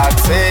 God,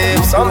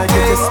 save something,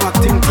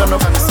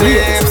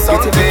 save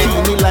something.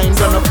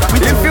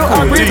 If you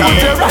agree,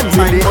 save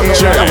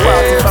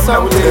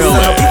something.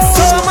 It's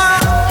summer,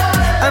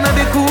 and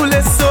the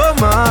coolest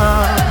summer.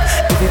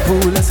 The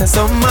coolest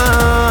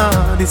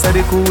summer, this is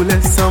the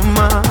coolest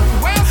summer.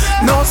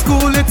 No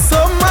school, it's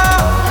summer.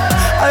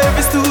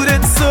 Every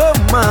student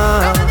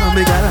summer.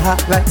 Me got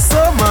hot like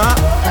summer.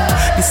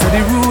 This is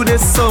the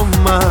rudest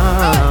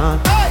summer.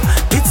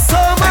 It's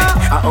summer.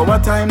 Our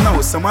time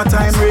now,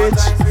 summertime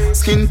rich.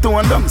 Skin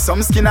tone them,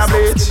 some skin a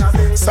bleach.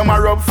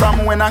 Summer rub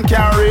from when I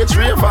can't reach.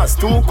 Ravers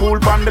too cool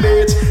on the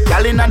beach.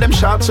 Gal inna them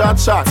short,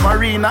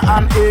 Marina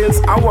and Hills.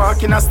 I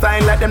walk in a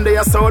style like them they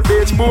are South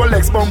Beach.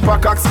 Bolex, bumper,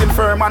 cock, skin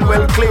firm and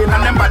well clean.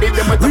 And them body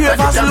them with the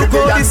Ravers look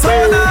how the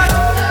sun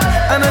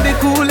and the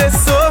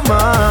coolest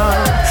summer.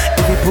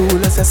 The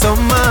coolest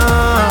summer.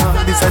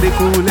 This is the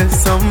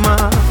coolest summer.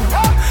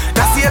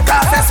 That's your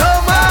class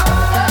summer.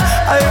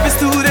 Every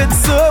student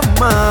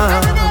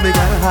summer. Me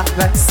got hot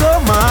like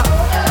summer.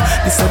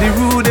 This is the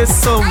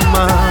rudest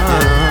summer.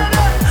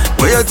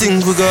 What you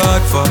think we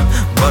got for?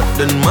 But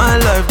then my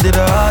life did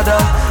harder.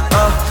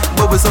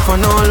 But we suffer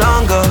no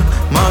longer.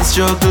 My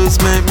struggles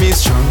make me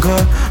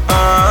stronger.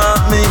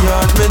 Me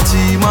heart, me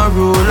team, my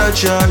roll, I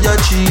try, you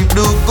cheap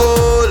the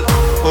goal.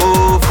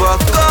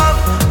 Overcome,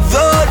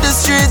 though the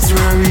streets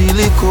were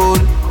really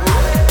cold.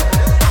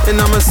 And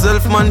I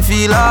myself, man,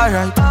 feel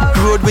alright.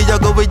 Road where you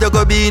go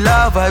be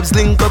la vibes.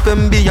 Link up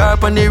and be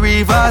up on the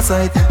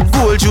riverside.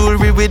 Gold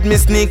jewelry with me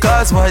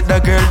sneakers white. The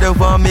girl that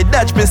want me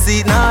dash me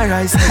seat now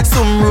rise.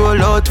 Some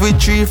roll out with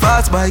 3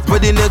 fast bike.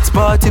 But the next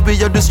party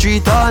we on the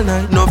street all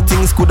night. Enough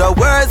things could have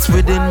worse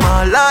within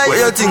my life. What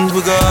you think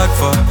we got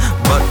for?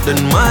 But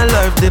then my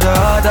life did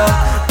harder.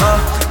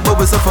 But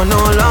we suffer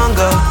no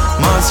longer.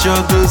 My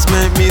struggles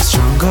make me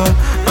stronger.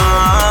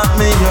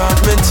 Me heart,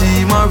 me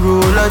team, I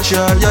roll, I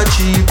try, you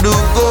cheap the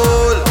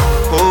goal.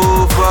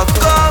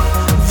 Overcome,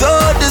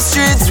 though the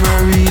streets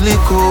were really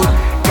cold.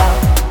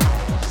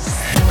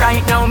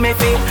 Right now me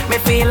feel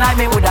like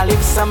me woulda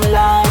live some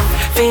life.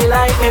 Feel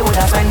like me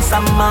woulda spend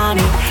some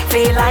money.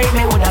 Feel like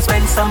me woulda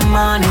spend some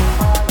money.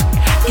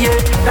 Yeah,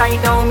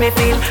 right now me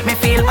feel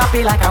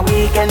happy like a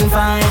weekend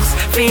vibes.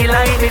 Feel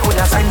like me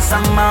woulda spend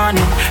some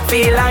money.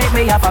 Feel like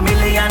me have $1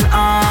 million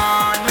on.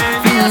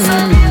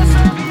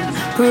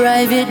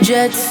 Private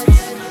jets,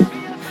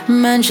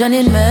 mansion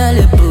in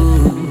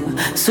Malibu,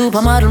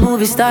 supermodel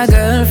movie star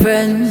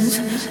girlfriends.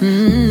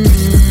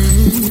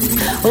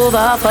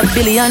 Over $500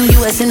 million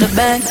US in the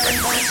bank.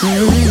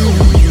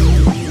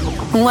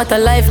 What a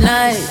life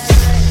nice.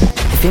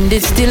 If him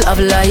did still have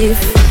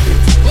life.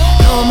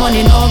 No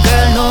money, no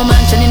girl, no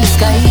mansion in the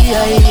sky.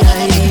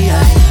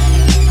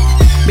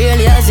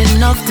 Barely has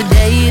enough to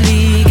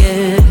daily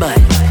get by.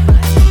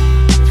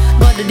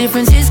 But the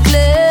difference is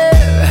clear,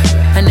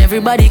 and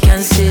everybody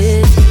can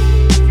see it.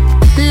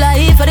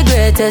 Life are the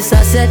greatest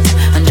asset,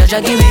 and Judge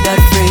give me that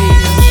free.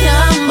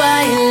 Can't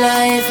buy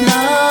life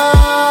now.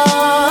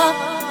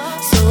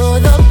 So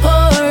the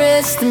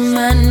poorest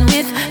man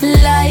with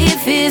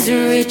life is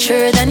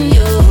richer than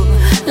you.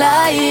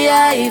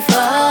 Life,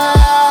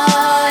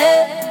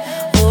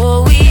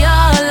 oh, we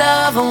all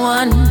have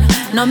one.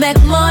 Now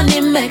make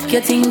money, make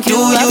you think you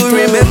have to. Do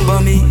you remember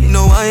me?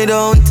 No, I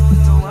don't.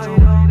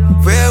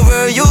 Where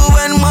were you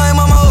when my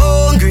mama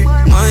hungry?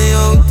 My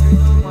out.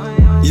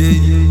 Yeah.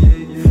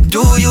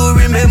 Do you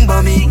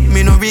remember me?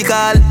 Me no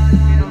recall.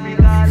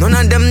 None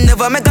of them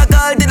never make a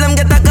call. Did them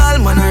get a call?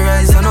 Man, I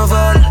rise and I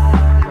fall.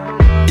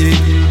 Yeah.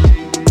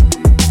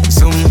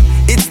 Some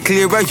it's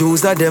clear I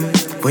use of them.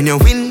 When you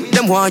win,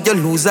 them want you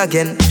lose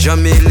again.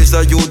 Jamil is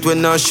a youth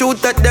when I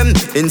shoot at them.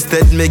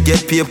 Instead, me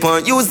get paper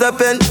and use a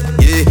pen.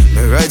 Yeah,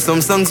 me write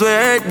some songs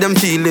where hurt them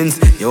feelings.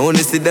 You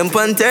only see them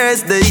on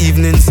Thursday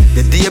evenings.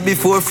 The day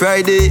before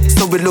Friday,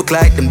 so we look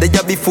like them the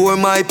day before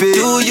my pay.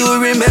 Do you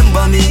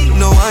remember me?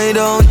 No, I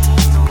don't.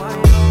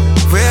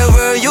 Where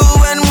were you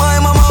when my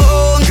mama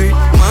hungry?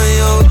 My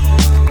out.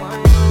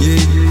 Yeah.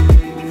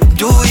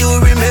 Do you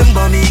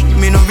remember me?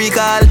 Me no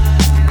recall.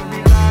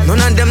 None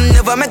of them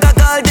never make a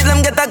call. Did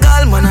them get a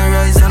call? Man, I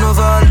rise and I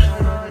fall.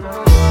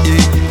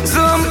 Yeah.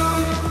 Zoom.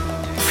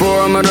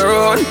 For me the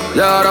road,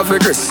 Lord of a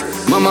Chris.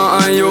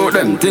 Mama and you,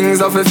 them things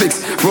have to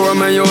fix. For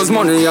me use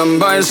money and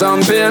buy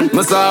champagne.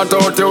 Me start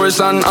out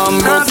tuition and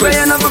book fees. Not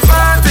paying up a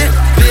party.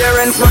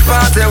 Parents my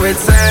party with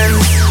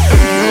sense.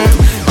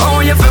 Oh,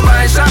 you fi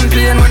buy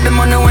champagne with the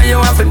money when you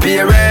have to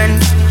pay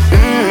rent.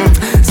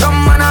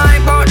 Some man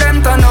hype out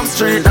them turn up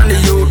street and the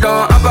youth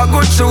don't have a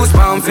good shoes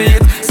pound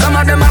feet. Some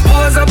of them a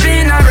pose up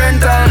in a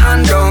rental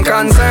and don't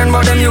concern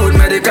about them youth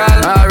medical.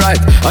 Alright,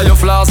 Are you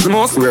floss the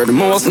most? Wear the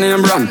most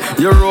name brand.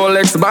 Your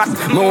Rolex bad,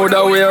 more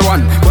than wear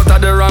one. But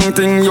at the wrong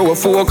thing, you a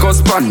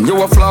focus pan.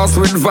 You a floss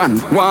with van,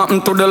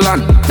 wanting to the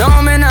land.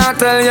 Now me not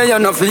tell you, you're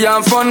not for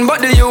your fun.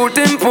 But the youth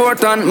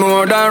important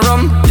more than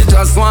rum. You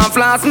just want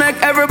floss, make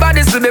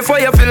everybody see before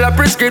you fill a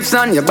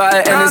prescription. You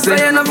buy anything.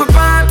 You're not for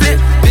party,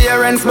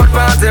 parents but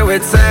party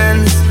with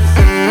sense.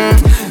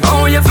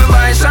 Oh, you fi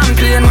buy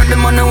champagne with the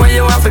money where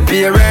you have to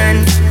pay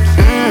rent.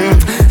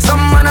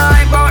 Some man a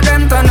hype out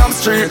them turn up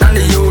street, and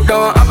the youth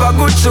don't have a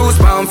good shoes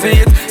pound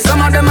feet.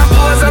 Some of them a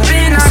pose up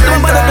in a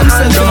center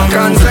and don't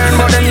concern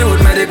about them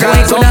youth medical.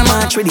 Boy could a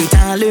march with the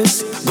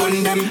tallest,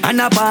 gun them,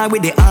 and a bar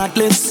with the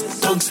heartless.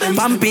 Thugs them,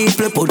 from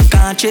people put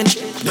cartridge,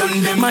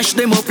 done them, mash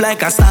them up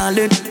like a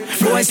salad.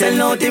 Boy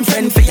sell out him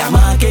friend for your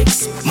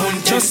markets.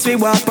 Just we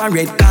walk on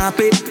red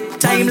carpet.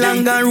 Time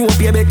long and rope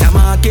you better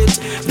market.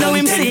 Now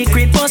him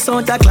secret bust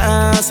out a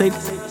classic.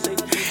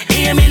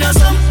 Hear me no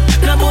some,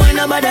 no boy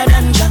no better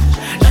than Jack.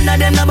 None of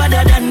them no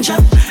better than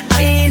Jack.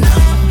 I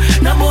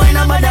know, no boy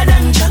no better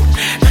than Jack.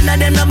 None of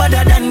them no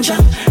better than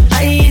Jack.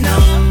 I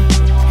know,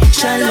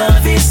 your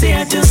love is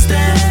here to stay.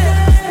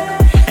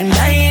 And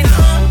I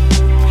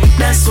know,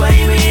 that's why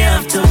we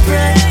have to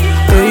pray.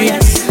 Oh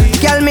yes.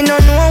 Girl, me no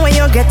know where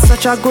you get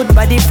such a good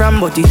body from,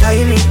 but it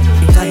tiny,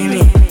 it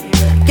tiny.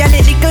 Girl,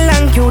 it little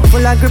and cute,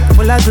 full of grip,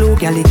 full of glue.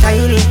 Girl, it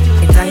tiny,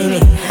 it tiny.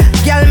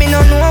 Girl, me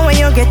no know where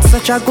you get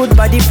such a good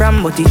body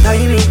from, but it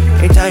tiny,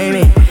 it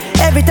tiny.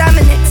 Every time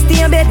I next to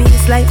you, baby,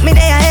 it's like me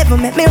there ever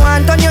make me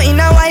want on you in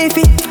a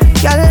wifey.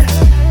 Girl,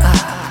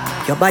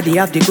 your body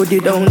have the goodie,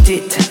 don't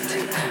it?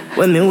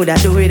 When me woulda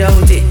do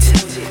without it.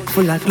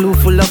 Full of glue,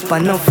 full of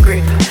enough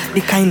grip.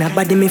 The kind of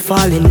body me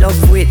fall in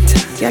love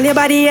with. Girl, your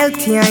body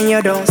healthy and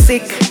you don't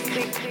sick.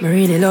 Me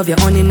really love your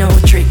honey, no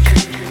trick.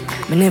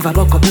 Me never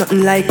buck up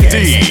nothing like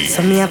this,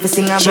 so me have to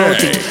sing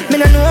about it. Me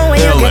no know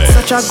where you get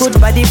such a good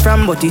body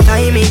from, but it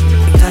tiny,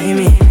 it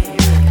tiny.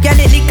 Girl,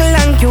 it little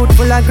and cute,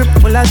 full of grip,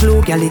 full of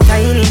glue. Girl, it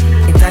tiny,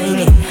 it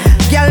tiny.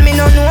 Girl, me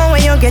no know where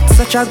you get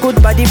such a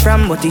good body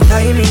from, but it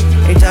tiny,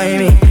 it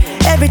tiny.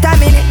 Every time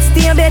me next to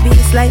you, baby,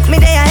 it's like me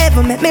there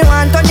ever make me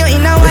want on you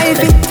in a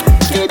wifey.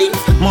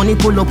 Money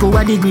pull up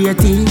over the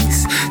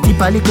greatest. Tip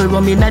a little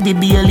rum inna the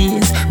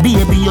Baileys.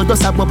 Baby, you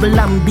just a bubble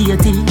and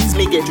beaties.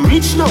 Me get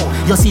rich now,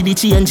 you see the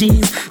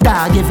changes.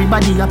 Dog,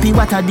 everybody happy,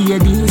 what a day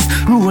this.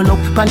 Roll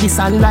up on the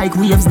sun like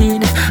waves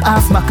did.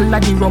 Half buckle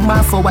of the rum,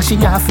 half for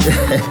washing off.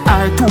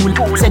 Our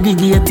tool,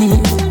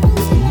 segregated.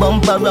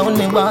 Bump around,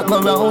 me walk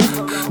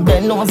around.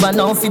 Bend over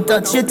now if you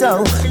touch it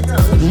out.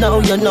 Now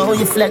you know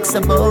you're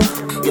flexible.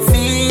 You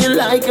feel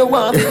like you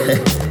walk.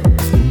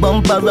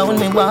 Bump around,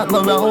 me walk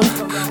around.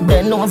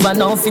 Bend over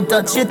now if you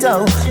touch it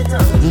out.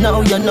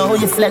 Now you know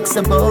you're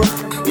flexible.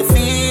 You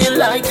feel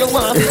like you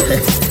walk.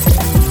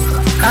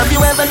 Have you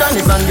ever done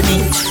it on the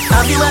beach?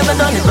 Have you ever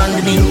done it on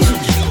the beach?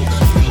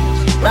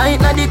 Right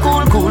now the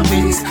cool, cool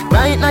breeze.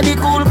 Right now the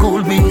cool,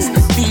 cool breeze.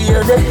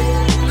 Feel the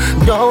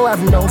don't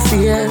have no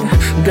fear,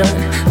 girl,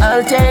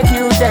 I'll take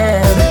you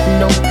there.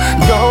 No,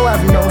 don't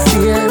have no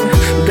fear,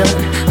 girl,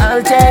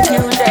 I'll take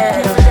you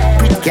there.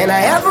 Can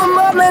I have a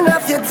moment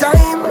of your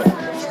time?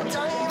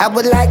 I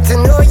would like to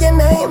know your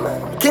name.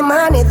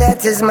 Kimani,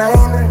 that is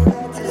mine.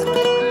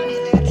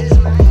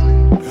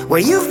 Where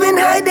you've been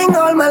hiding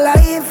all my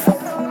life.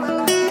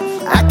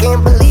 I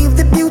can't believe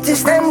the beauty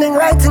standing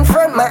right in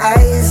front of my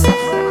eyes.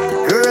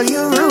 Girl,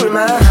 you rule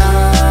my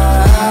heart.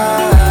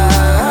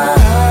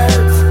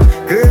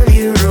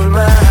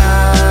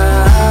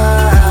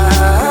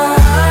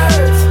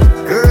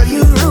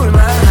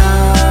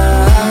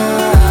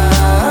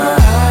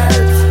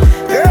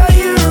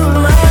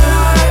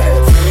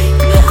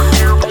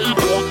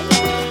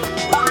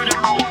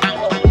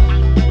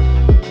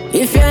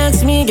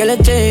 Girl, I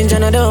change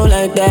and I don't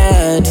like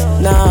that,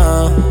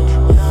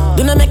 no.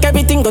 Do not make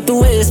everything go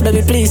to waste,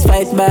 baby, please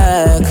fight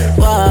back.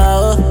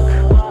 Wow.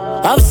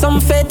 Have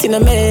some faith in a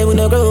man, we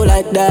no grow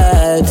like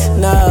that,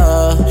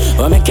 no.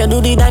 Or make you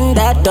do the done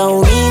that,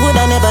 don't we would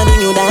I never do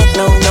you that,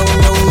 no, no,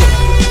 no,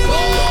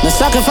 no. No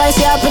sacrifice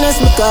your happiness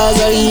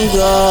because of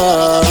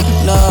ego,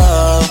 no.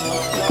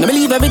 No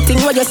believe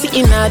everything what you're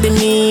seeing in the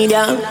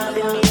media.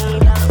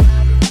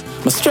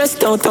 I'm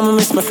stressed out, I'm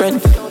miss my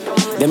friend.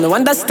 Them no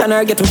understand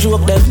or get to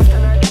joke them.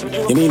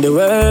 You mean the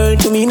world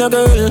to me, no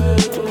girl.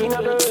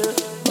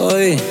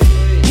 Oi,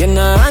 you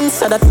no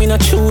answer that me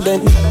not true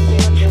then.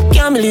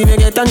 Can't believe you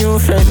get a new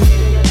friend.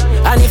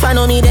 And if I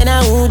know me then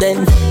I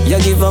wouldn't. You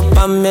give up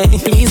on me.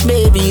 Please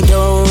baby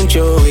don't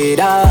throw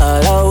it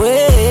all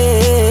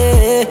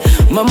away.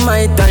 My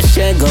might a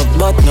shake up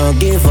but no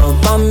give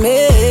up on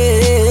me.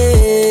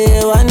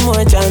 One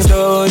more chance,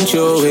 don't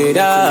throw it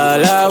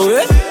all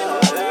away.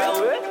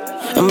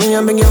 I mean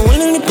I beg you one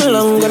little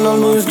longer, no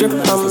lose grip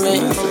on me.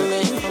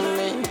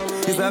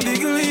 It's a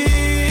big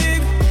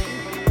league,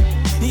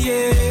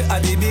 yeah,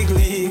 at the big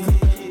league.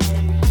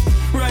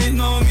 Right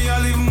now, me I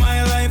live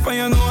my life, and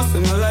you know, see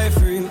my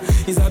life real.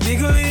 It's a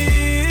big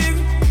league,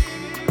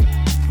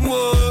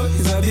 whoa,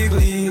 it's a big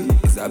league,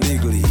 it's a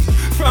big league.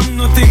 From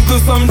nothing to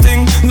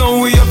something,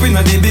 now we up in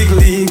the big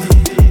league.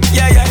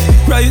 Yeah, yeah,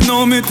 Right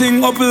now me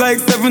thing up like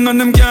 7 on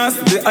them gas,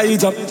 the eye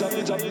drop.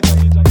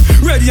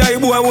 Ready eye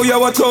boy, who you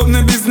watch out in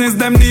the business,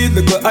 them need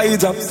the good eye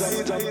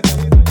drops.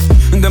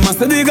 And them a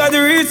say they got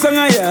the reach on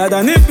a yard,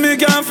 and if me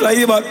can't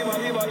fly back.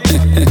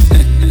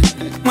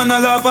 Man, I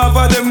laugh off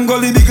of them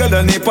gully bigger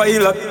than a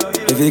pilot.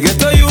 If you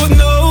get a youth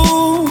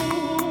now,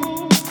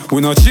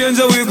 we not change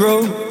how we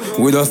grow.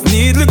 We just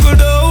need little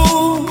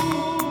dough.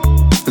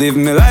 Live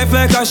me life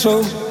like a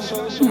show.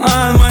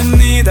 All man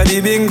need a the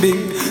bing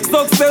bing.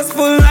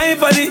 Successful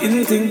life a the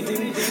in thing.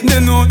 They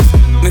know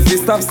me fi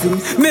stop sing.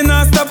 Me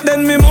not stop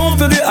then me move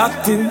to the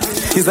acting.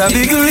 It's a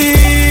big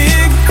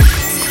league.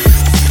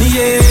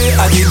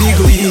 Yeah, a the big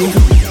league.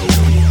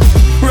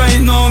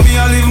 Right now me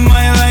I live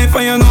my life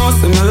and you know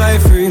say my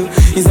life real.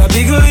 It's a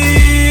big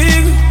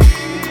league.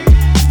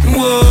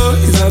 Whoa,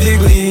 it's a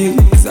big league.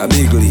 It's a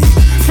big league.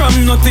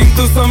 From nothing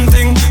to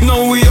something,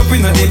 now we up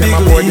in a big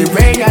league. The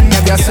rain and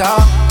never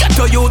saw. Get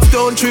your youth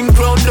don't drink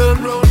round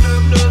them.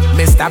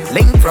 Me stop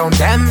link from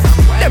them.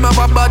 Them have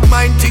a bad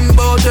mind think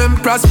about them.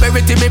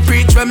 Prosperity me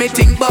preach when me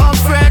think about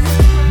friend.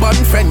 Bun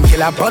friend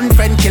killer,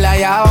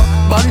 yow.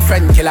 Bun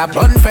friend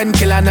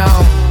killer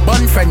now.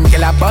 Bun friend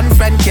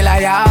killer,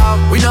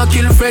 yow. We no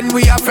kill friend,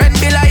 we a friend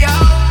killer,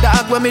 yow.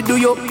 Dog when me do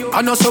yo,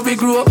 I know so we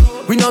grow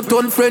up. We not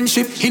done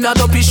friendship, in a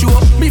dopey show.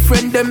 Me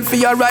friend them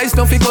fi a rise,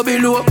 don't fi go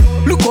below.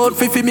 Look out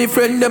fi me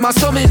friend them a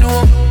so me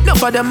know.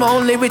 Enough of them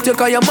only with you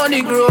cause your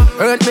money grow.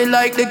 Hurt me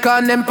like they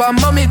can them pan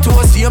mommy too.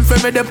 Same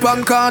friend me the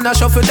pan corner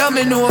shuffle them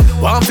me know.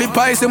 One fi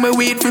pies and me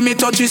weed fi me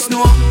touch his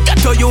snow.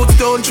 Get your youth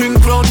don't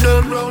drink round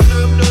them.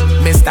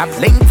 Me stop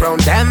link from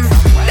them.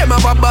 Them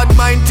have a bad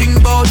mind think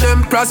about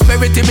them.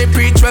 Prosperity me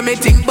preach when me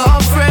think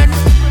about friend.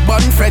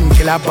 Bun friend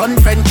killer,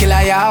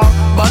 yow.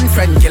 Bun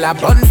friend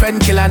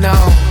killer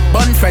now.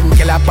 Bun friend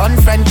killer,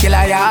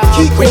 yow.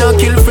 We no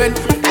kill friend.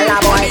 Ella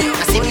boy,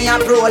 I see me a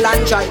roll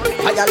and try.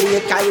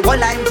 Violate guy,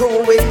 while I'm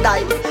crew will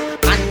die.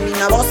 And me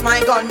na bust my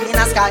gun in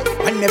the sky.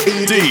 When me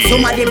beat it,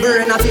 somebody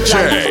burn off it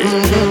fly.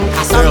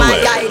 I saw my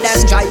guy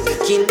them try.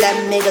 Kill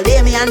them, nigga,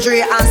 Demi,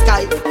 Andre and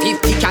Sky.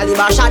 50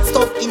 caliber shot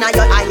stuck in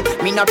your eye.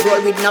 Me not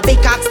roll with no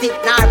big cock stick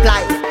nor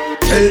ply.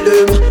 Tell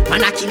them,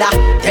 man a killer,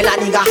 tell a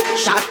nigga.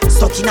 Shot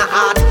stuck in a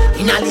heart,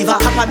 in a liver.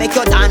 Papa make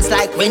you dance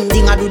like when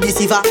Dinga do the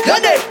siva.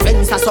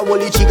 Friends are so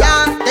holy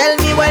chica. Tell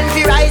me when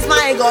fi rise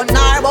my gun,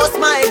 or bust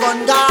my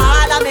gun.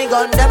 God, me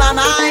gun, them a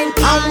mine.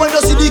 And when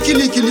you see the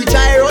killy,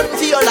 try run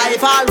for your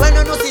life. All when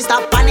you know see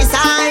stop on the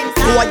sign.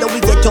 Why do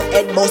we get your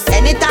head bust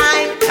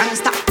anytime?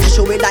 Gangsta, cash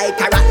away like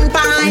a rotten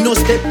pine. No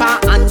step on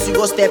hands, you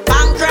go step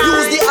on crime.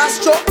 Use the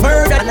astro,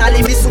 murder, and I'll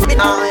leave me super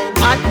nine.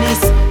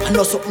 Madness, I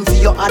know something for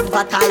you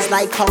advertise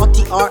like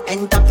party or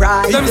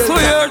enterprise. Them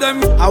swear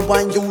them. I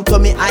want you to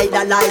me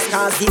idolize,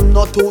 cause him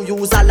not to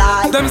use a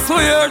lie. Them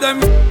swear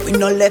them. We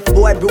no left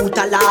boy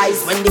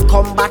brutalize when the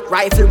combat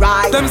rifle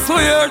ride. Them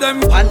swear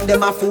them. And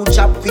them a food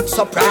chop quick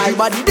surprise.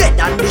 Everybody dead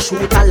and they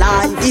shoot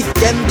alive. If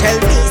them tell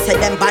me say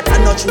them bad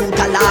and not shoot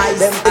alive,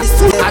 them is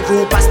a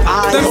group of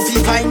spies. If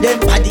you find them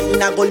body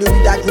in a gully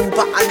with a group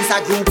of ants, a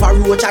group of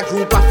roach, a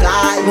group of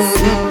flies.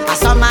 I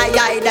saw my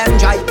eye them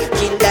dry.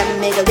 Kill them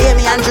nigga,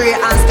 Demi, Andre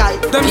and Sky.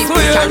 Them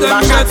swear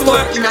them shot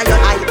stuck in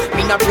your eye.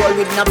 Me not roll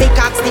with no big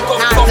cock stick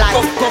nor fly.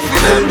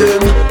 Tell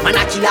them, man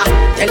a killer,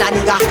 tell a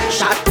nigga.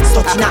 Shot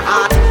stuck in a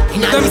heart,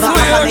 in a liver.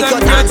 Papa make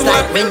you dance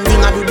like when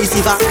Dinga do the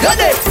siva.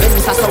 When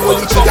Mr.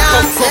 Sawoli chiga.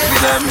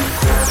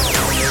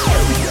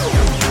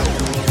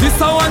 This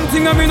a one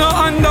thing I me no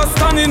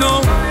understand, you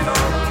know.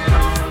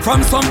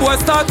 From some boys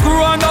start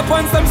growing up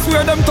and some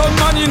swear them turn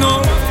man, you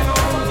know.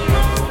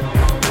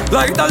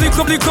 Like the lick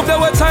up they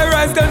will try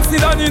rise them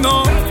sit down, you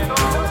know.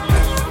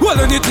 Well,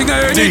 anything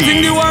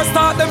the war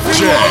start, them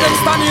feel how them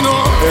stand, you know.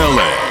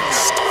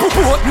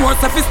 What more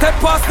if you step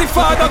past the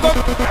father, go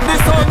the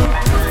son.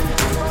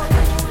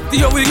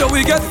 Yo,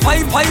 we get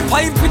five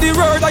with the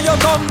word that you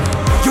come.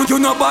 You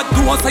know bad,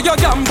 do one say you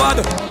damn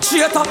bad.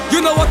 Cheater,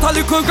 you know what a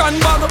little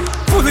grandbag.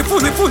 Fully,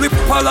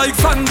 papa like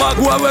sandbag.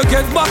 Who will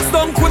get boxed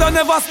down, coulda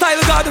never style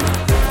God.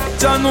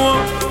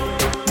 Jano,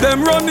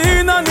 them run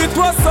in and it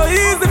was so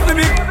easy for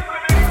me.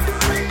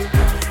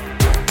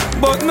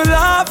 But me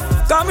laugh,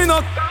 cause me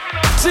not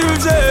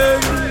children.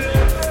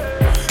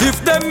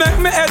 If them make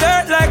me head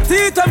hurt like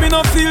teeth, me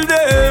no feel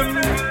them.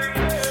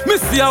 Me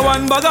see a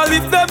one bag of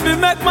lip them, me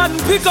make man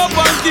pick up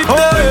and keep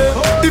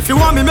them. If you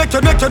want me make you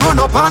run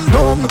up and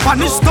down.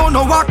 Punish stone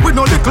no walk with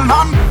no little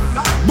lamb.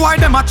 Boy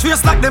them a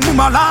trace like them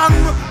mama lamb.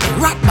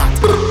 Rat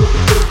bat.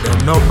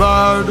 Them no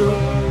bad,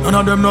 none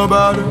of them no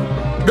bad.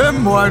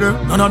 Them boy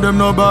them, none of them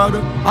no bad.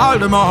 All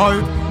them a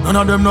hype, none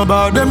of them no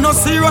bad. Them no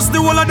serious, the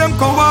whole of them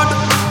coward.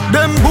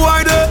 Them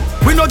boy they,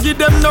 we no give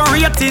them no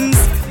ratings.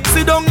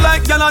 Sit down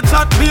like y'all a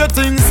chat beer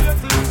things.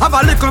 Have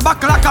a little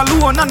back like a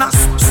loan and a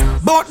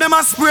bout them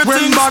a spray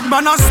things. When bad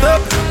man a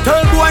step,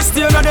 tell boy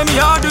stay in them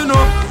yard, you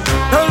know.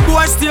 Tell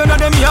boy stay in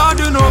them yard,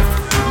 you know.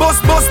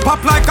 Bust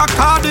pop like a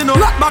card, you know.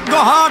 Black back go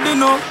hard, you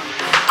know.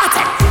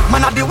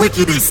 Man of the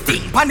wickedest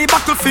thing. On the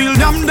battlefield,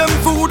 them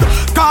food.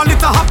 Call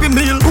it a happy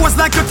meal. Goes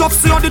like a top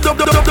seal, the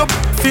dub.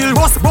 Feel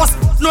boss.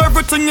 Know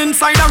everything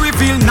inside a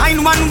reveal.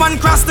 911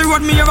 cross the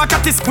road, me hear a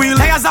catty squeal.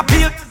 Tires a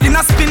peel, in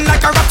a spin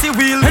like a ratty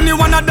wheel. Any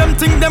one of them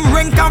think them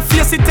rank and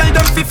face it. Tell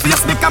them fi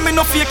face me, come me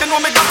no fake and no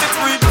me got it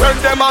real. When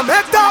them a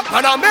make that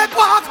and a make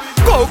walk,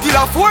 go kill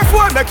a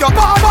 4-4, make your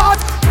car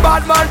hot.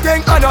 Bad man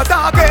thing and you're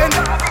talking.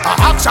 A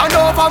action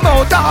over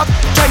mouth talk.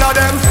 10 of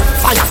them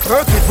fire.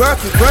 Work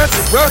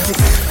it.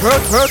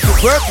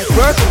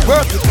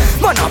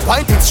 Man a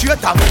point it straight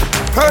up.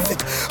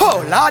 Perfect.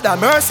 Oh Lord of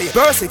mercy.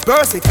 Burst it.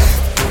 Work it.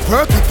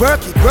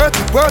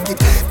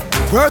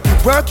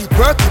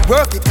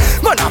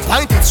 Man a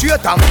point it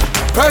straight up.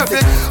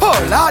 Perfect. Oh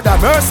Lord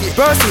of mercy.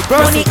 Burst it.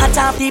 Money at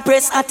half the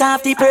press. At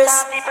half the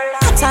press.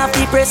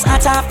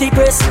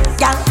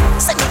 Girl,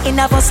 send me in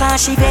a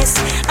Versace vest.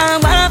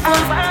 I'm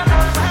waffle.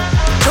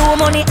 No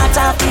money at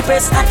half the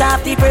press. At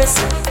half the press.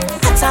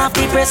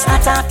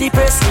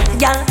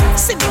 Girl,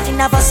 send me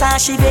in a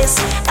Versace vest.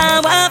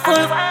 I'm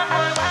waffle.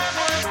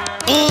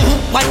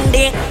 One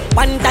day,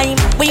 one time,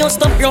 we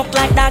used to broke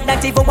like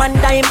that even one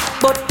time.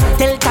 But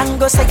tell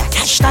Tango say a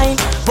cash time.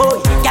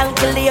 Boy,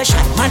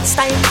 calculation, maths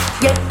time.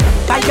 Yeah,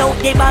 buy out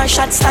the bar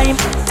shots time.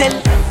 Tell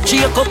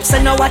Jacobs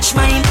and no watch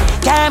mine.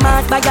 Came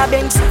out by a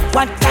Benz,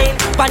 what time?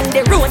 On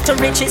the road to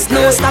riches,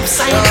 no stop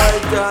sign.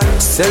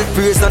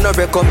 Self-praise and a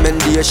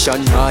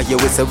recommendation. Yeah,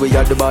 we say we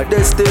are the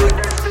baddest still.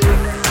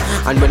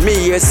 And when me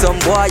hear some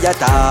boy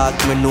attack,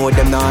 me know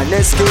them not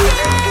honest skill.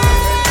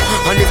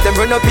 And if them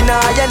run up in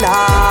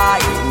I,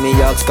 me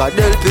ask God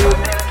help you.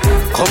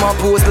 Come and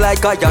pose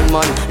like a young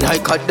man,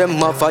 like a them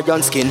have a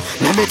young skin.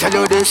 Let me tell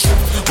you this,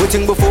 we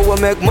think before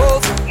we make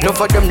move. None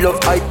of them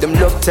love hype, them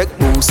love take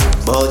boost.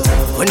 But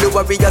when the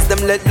warriors them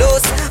let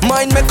loose,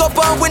 mind make up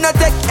and we not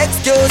take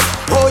excuse.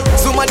 Boy,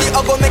 somebody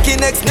a go making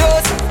next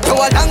news. For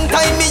a long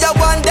time me a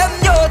want them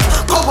youth.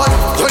 Come on,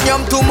 don't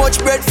yam too much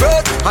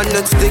breadfruit. And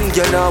next thing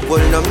you know,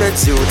 well no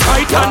meds you.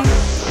 Titan,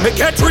 me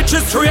get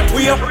riches straight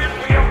way.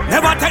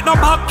 Never take no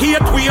back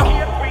gate way.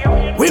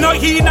 We no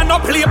in and no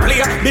play.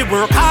 Me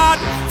work hard,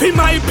 fi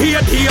my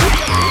pay deal.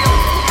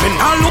 Me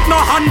nah look no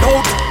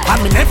handout,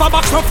 and me never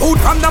box no food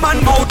from the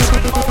man mouth.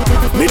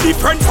 Me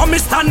different from me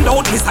stand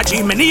out. Mr.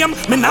 G me name,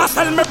 me nah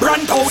sell me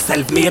brand out.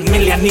 Self-made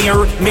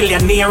millionaire.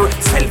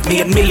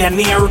 Self-made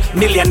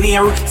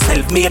millionaire.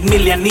 Self-made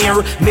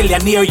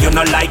millionaire. You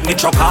no like me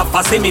chuck off,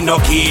 I say me no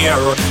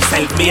care.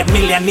 Self-made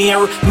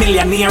millionaire.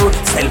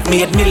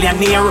 Self-made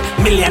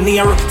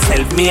millionaire.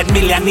 Self-made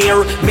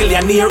millionaire.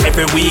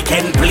 Every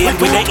weekend playing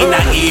with the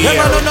inner ear. Them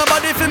a know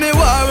nobody fi me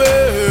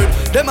worried.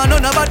 Them a know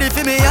nobody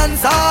fi me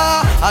answer.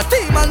 A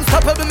team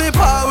unstoppable me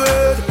forward.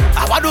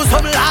 I wa do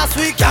some last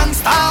week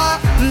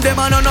gangsta. Them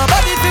a know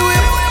nobody fi we.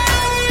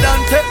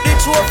 Don't take the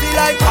trophy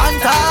like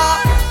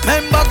Panther.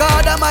 Remember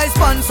God am my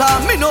sponsor.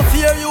 Me no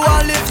fear you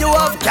all if you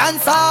have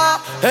cancer.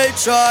 Hey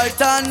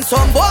Triton,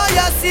 some boy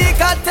a seek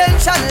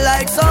attention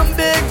like some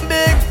big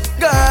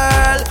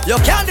girl. You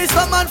can't diss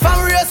a man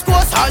from race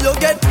course or you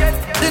get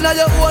in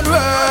your own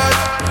world.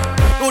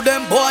 To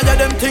them boy,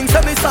 yeah, them things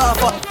that me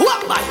suffer.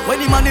 What man?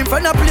 When the man in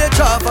front of play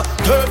chopper,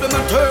 turble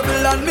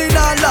and me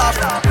not laugh.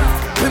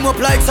 Him up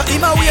like so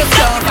him a wave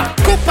down.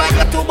 Cooper,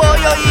 you too boy,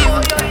 you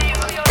evil.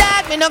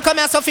 Dad, me no come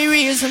here so for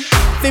reason.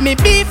 For me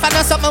beef and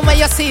something where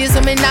you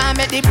season. Me nah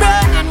make the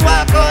burning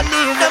walk or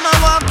leave. Them a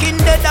walking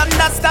dead,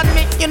 understand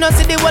me. You know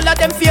see the whole of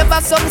them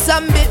favor some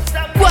zombie.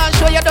 Go and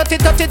show you dirty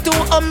too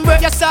umbre.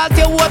 You salt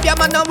your hope, your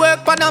man a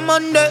work on a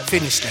Monday.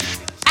 Finish them.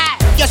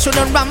 You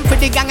shouldn't run for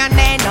the gang and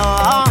they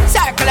know.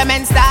 Circle a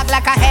men's dog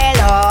like a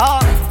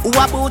halo. Who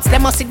a boots, they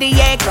must see the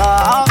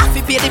ego. If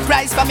you pay the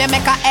price for me,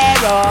 make a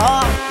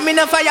arrow. Me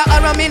no fire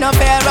or me no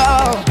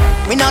pharaoh.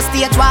 We no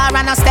stage war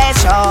and no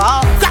stage show.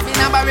 Grabbing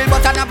a barrel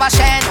but I never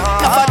share no.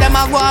 Enough of them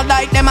a go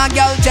like them a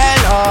girl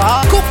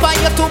jello. Cooper,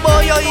 you too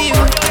boy, you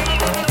evil.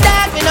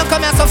 Dad, me no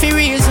come here so for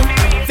reason.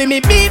 For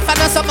me beef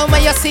and something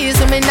when you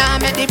season. Me nah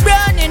make the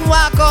burning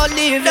walk or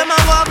leave. Them a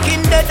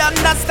walking dead,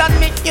 understand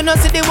me. You know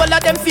see the whole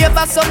of them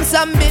favor some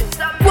zombie.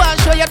 Go and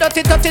show you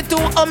dirty too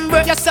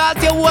umbre. You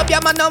salt your hope,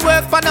 your man a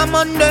work for a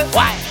Monday.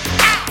 Why?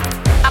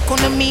 I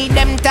couldn't meet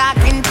them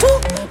talking too.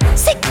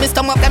 Sick me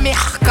stomach them me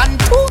hack and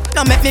too.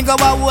 Now make me go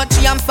a watch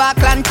you and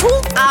Falkland too.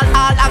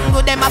 All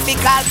angle them a fi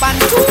call pan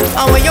too.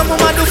 And when your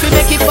mama do fi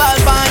make it fall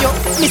for you.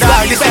 Me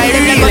swear you friend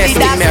them never be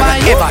that for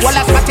you. While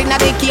I spot inna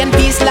the cane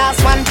piece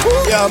last one too.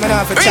 Yo, me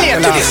nah fi chat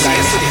the last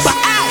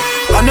line.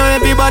 I know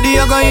everybody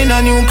are going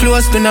a new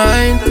clothes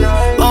tonight.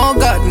 Oh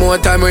God, more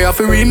time we have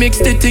to remix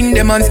the thing.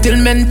 Them and still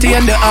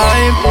maintain the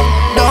hype.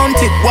 Don't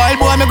it?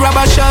 Wild boy, me grab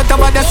a shirt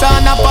over the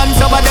sun, a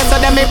pants over there, so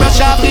them me brush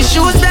off the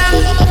shoes them.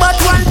 But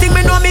one thing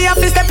me know, me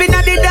have to step in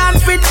at the dance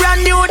with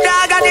brand new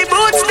dog and the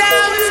boots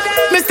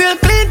them. Me still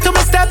clean to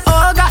my step,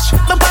 oh gosh.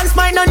 My pants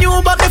mine no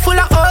new, but me full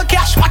of old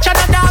cash. Watch out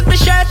the dog,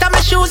 me shirt and my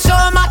shoes so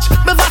much.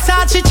 Me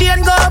Versace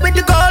chain go with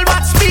the gold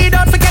watch. Speed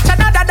out, forget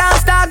another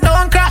dance dog,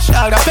 don't crash.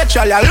 All the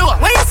petrol you low,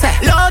 what you say?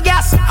 Low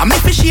gas. I'm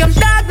if you shame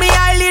dog, me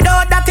highly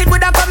doubt that it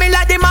woulda come in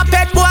like the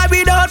moped boy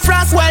without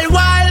frost. Well,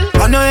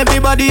 I know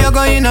everybody are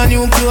going on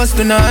new clothes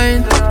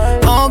tonight.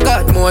 Oh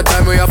God, more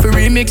time we have to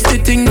remix the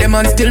thing, them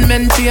and still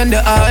maintain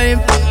the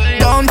hype.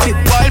 Don't it,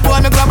 wild boy,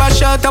 me grab a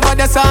shirt over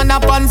the sun,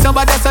 up pants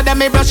over there, so them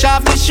me brush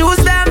off the shoes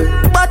them.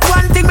 But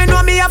one thing me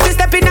know, me have to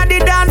step in at the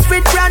dance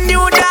with brand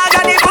new dog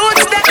and the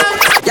boots them.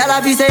 Y'all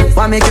have say,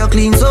 why make you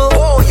clean so?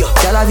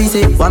 Y'all have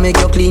say, why make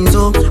you clean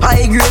so?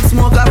 High grade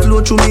smoke a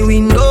flow through me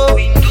window.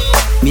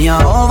 Me a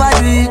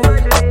overdo it.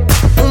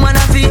 Woman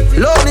a feel,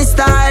 love me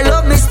style,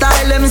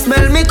 let me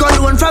smell me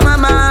cologne from my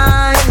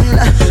mind.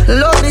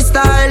 Love me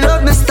style,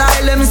 let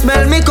me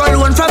smell me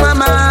cologne from my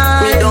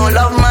mind. Me don't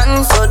love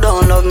man, so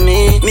don't love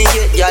me. Me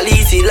get y'all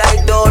easy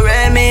like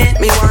Doremi.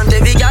 Me want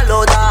every gal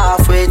out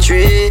halfway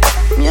tree.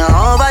 Me a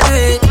overdo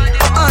it.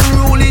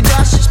 Unruly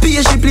Josh,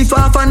 spaceshiply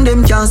far from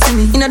them can't see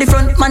me. Inna the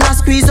front, man I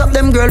squeeze up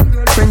them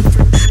girlfriend.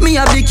 Me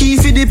have the key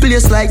for the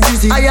place like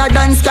Dizzy. Higher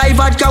than Sky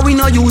Vodka, we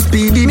no use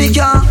PD. Me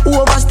can't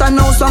overstand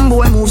now some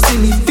boy move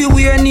silly. Fi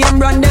wear name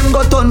brand, them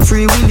go turn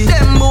free willy.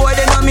 Them boy,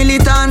 they no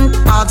militant,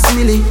 ask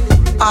Millie.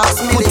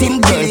 Put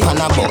him girl on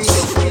a bus.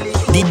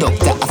 The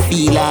doctor I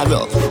feel her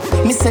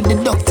up. Me said the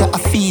doctor I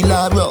feel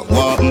her up.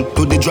 What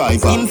to the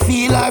driver? Him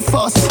feel her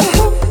first.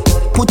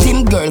 Put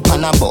him girl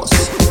on a bus.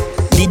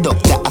 The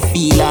doctor I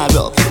feel her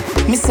up.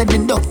 Me said the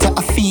doctor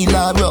I feel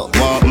her up.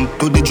 What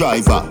to the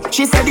driver?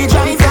 She said the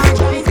driver.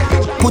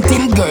 Put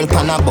him girl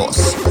on a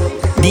bus.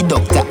 The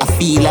doctor I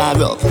feel her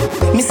up.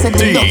 Me said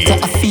the doctor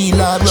I feel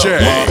her up.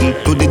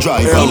 What to the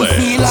driver? Him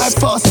feel her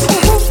first.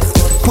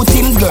 Put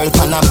him girl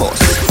on a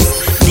bus.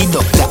 The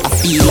doctor I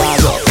feel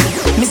her up.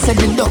 Me said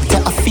the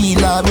doctor I feel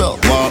her up.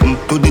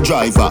 What to the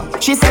driver?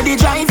 She said the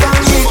driver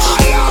rich.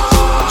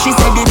 She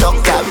said the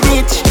doctor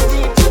rich.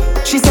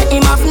 She said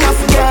him have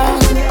enough girl,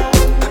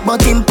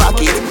 but him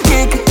pocket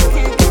big.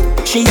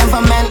 She have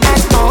a man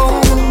at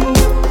home,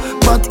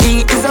 but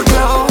he is a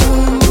clown.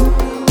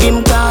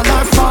 Him call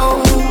her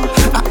phone.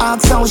 I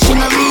ask how she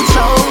no reach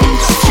out.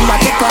 She a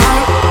take her.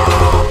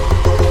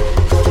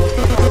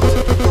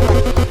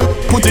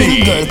 Put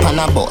him girl on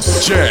a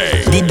bus.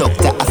 The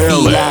doctor I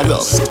feel her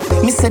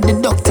up. Me said the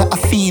doctor I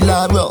feel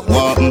her up.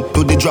 What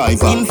to the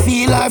driver? Him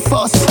feel her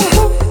first.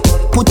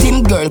 Put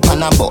him girl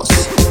on a bus.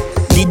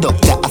 The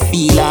doctor I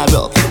feel her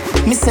up.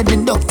 Me said the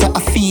doctor I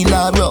feel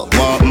her up.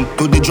 What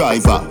to the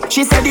driver?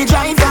 She said the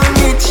driver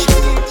rich.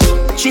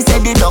 She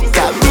said the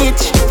doctor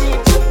rich.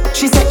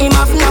 She said him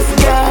have enough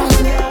girl,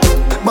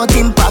 but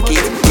him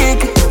pocket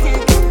big.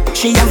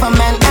 She have a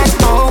man at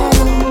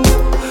home,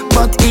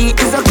 but he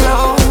is a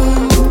clown.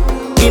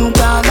 Him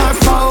call her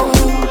phone.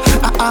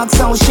 I ask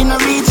how she no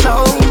reach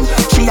out.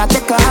 She a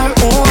take her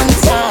own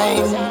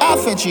time. I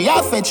fetchy.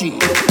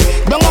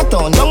 Down a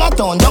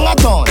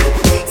town.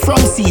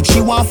 Front seat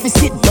she want to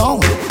sit down.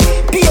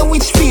 Pay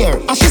which fear,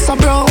 and she's a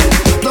brown.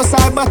 Plus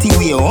her body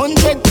weigh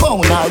 100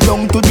 pound. Her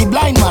down to the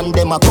blind man,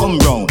 them a come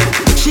round.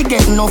 She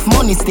get enough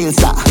money still,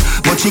 sir,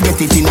 but she get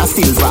it in a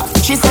silver.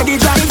 She said the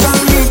driver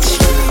rich.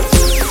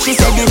 She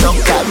said the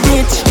doctor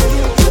rich.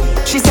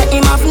 She said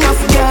him have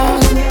enough girl,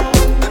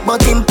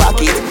 but him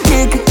pocket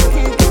big.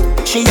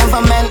 She have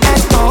a man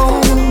at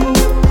home,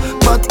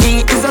 but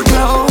he is a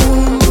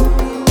clown.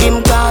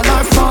 Him call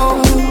her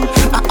phone.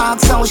 I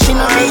ask how she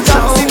no reach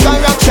out.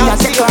 She a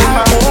take her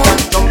home.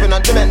 Jumping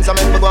at the Benz, I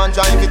make me go and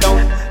drive it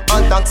down.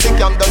 On taxi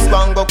cam, just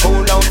go and go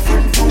cool out.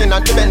 In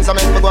at the Benz, I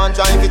make me go and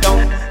drive it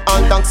down.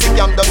 On taxi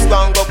cam, just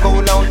go and go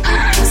cool out.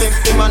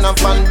 50 man and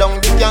fan down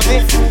the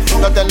cabin.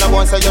 Don't tell the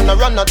boy say you no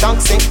run no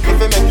taxi. If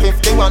you make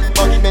 51,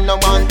 but me no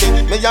want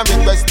it. Me a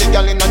request the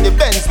girl in the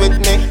Benz with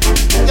me.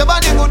 Your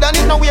body good and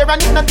it no wear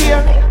and it no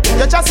tear.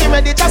 Your chassis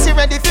ready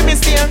for me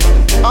steer.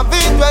 A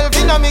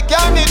V12 in a me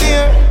car me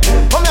dear.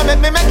 Come here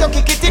make you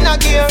kick it in a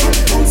gear.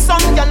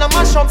 Some girl a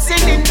mash up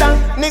cylinder.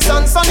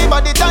 Nissan Sunny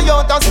body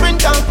Toyota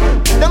Sprinter.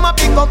 Them a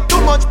pick up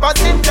too much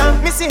passenger.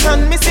 Missy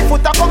hand, missy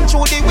foot a come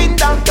through the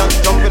window.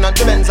 Jumping at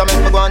the Benz, I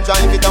make me go and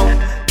drive it down.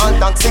 On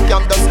taxi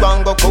cam, just go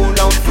and go cool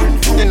out.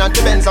 In at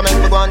the Benz, I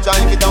make me go and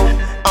drive it down.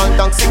 On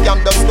taxi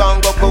cam, just go and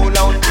go cool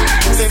out.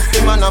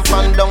 50 man and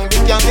fan down the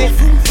cabin.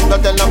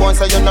 Don't tell no boy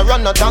say you no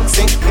run no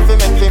taxi. If you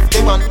make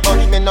 51, but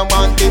me no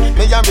want it.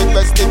 Me a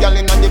request the girl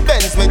in the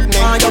Benz with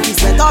me. And you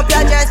set up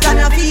your chest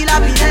and you feel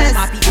happiness.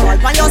 Happy all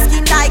on your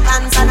skin like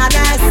ants and a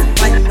nest.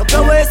 Wind up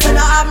your waist so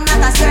you have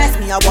not a stress.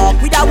 Me a walk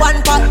with a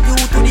one pack you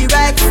to the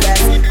rest.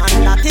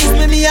 And that is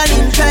me an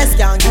interest.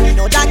 Can't give me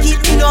no jacket,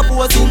 me no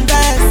pose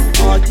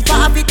invest. All if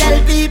I have to tell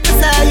people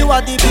say you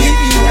are the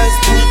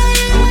BEST.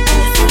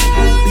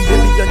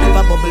 Baby, you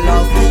never bubble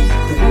off key.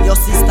 Bring your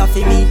sister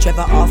for me,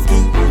 Trevor off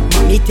key.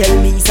 Mommy tell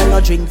me, say no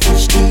drink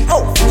fish tea.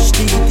 Oh, fish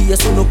tea, dear,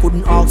 so no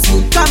couldn't ask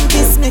me. Come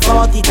kiss me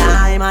 40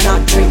 times and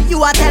not drink.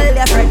 You a tell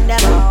your friend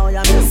them how you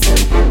miss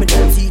me. Me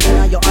don't see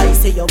in your eyes,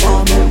 say you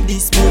want me.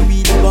 This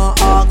me really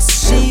want ask.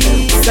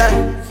 She said,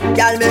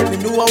 girl make me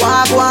know what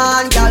I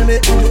want. Girl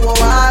make me know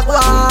what I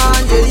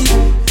want,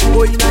 yeah.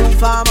 Going at the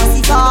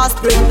pharmacy fast,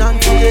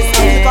 pregnant to this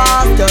and the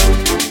pastor.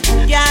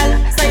 Girl,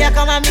 so you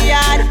come on me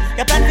yard.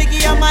 You plan to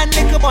give your man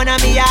lick up on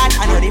me yard.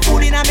 I know the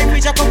food in a me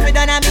fridge, you come fit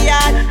on me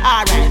yard.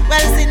 Alright,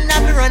 well, sin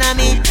up run on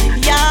me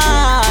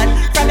yard.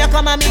 From your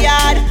come on me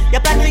yard. You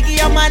plan to give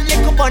your man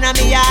lick up on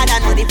me yard. I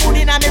know the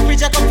food in me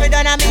fridge come fi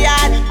done on me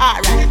yard.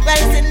 Alright,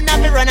 well sitting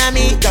up run on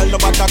me. Girl, no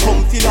matter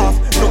come feel off,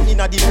 nothing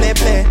a the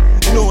play.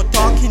 No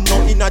talking,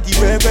 nothing a the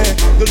way.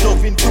 The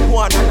loving to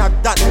go on and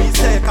that me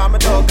say. Cause my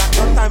dog got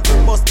no time for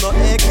bust no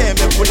AK.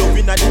 Me pull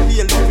loving a the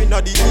day, loving a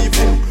the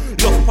evening.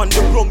 Love on the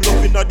ground,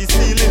 loving at the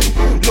ceiling.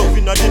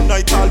 Loving at the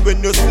night all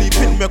when you're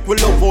sleeping. Make we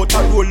love out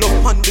and do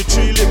love on the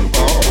chilling.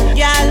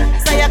 Girl,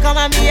 so you come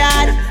on me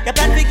yard. You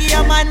plan to give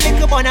your man lick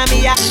up on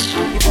me yard.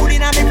 You food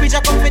in me fridge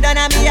come fi done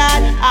on me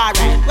yard.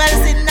 Alright, well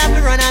sitting up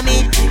run on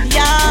me.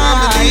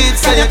 Yeah,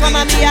 so you come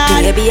on me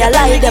yard. Baby, I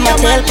lie, them a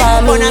tell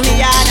for me.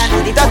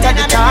 That are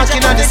the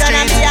talking on the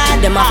street.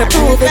 Them have to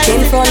prove it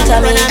in front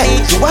of me.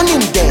 Hey, you want him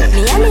there?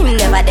 Me and him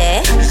never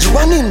there. You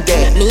want him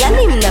there? Me and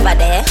him never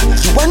there.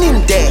 You want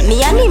him there?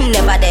 Me and him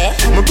never there.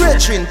 My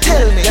brethren,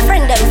 tell me. Your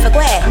friend them for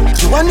where?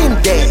 You want him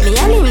there? Me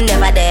and him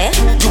never there.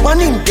 You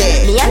want him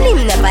there? Me and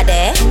him never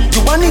there.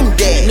 You want him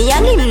there? Me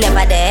and him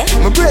never there.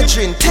 My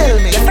brethren, tell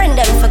me. Your friend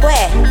them for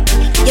where?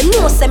 You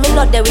know say me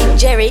not there with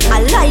Jerry.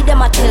 I lie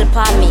them a tell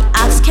pa me.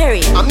 Ask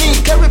Kerry. I mean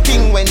Kerry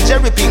Ping when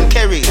Jerry Ping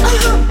Kerry.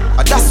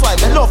 That's why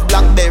me love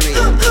Blackberry.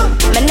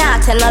 Me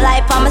not tell no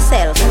lie pa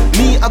myself.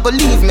 Me I go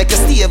leave, make you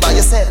stay by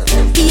yourself.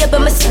 Baby,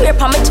 me swear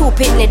pa me two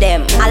pitney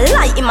them. I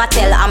lie him a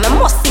tell and me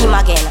must see him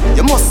again.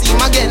 You must see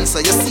him again, so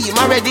you see him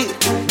already.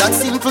 That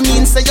simple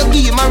means say you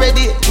give him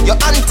already. Your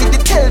auntie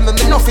they tell me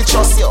nothing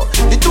trust you.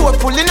 The door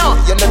pulling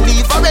out, you no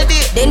leave already.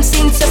 Then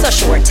since you're so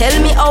sure, tell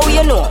me how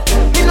you know.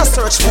 Me no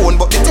search phone,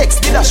 but the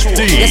text did a show.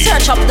 You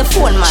search up the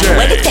phone, man.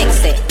 Where the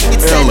text say?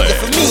 It said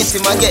if you meet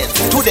him again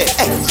today.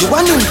 Hey, you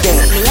want him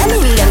there? Me and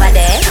him never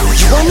there.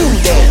 You want him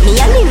there? Me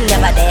and him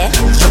never there.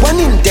 You want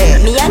him there?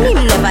 Me and him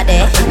never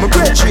there. My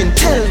brethren,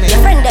 tell me.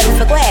 Your friend them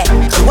for where?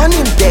 You want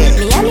him there?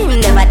 Me and him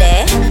never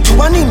there. You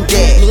want him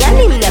there? Me and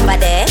him never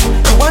there.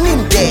 You want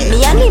him there?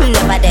 Me and him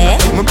never there.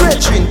 My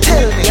brethren,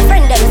 tell me. Your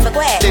friend them for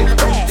where?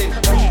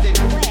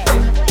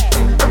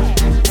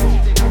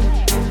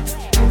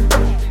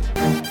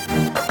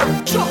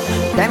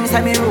 Them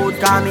say me rude,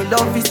 cause me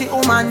love is the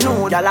woman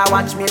nude. Y'all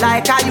watch me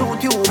like a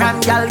YouTube.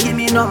 From y'all give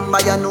me number,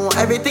 you know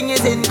everything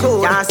is in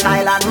code. Can't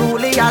style and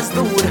rule as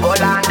dude.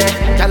 Hold on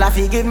there. Y'all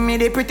fi give me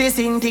the pretty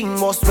sing thing.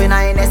 Most when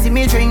I see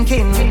me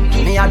drinking.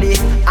 Me a the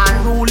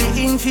unruly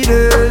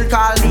infidel.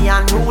 Call me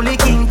unruly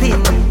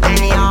kingpin.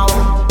 Anyhow,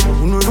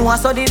 you know I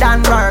study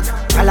and work.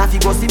 Y'all fi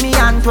go see me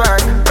and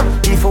twerk.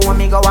 Before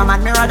me go a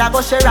man, me rather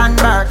go share and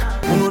work.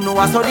 You know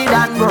I study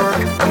and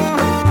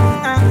work.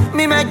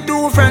 Me make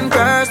two friend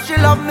curse. She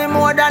love me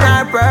more than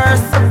her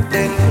purse.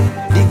 Then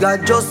the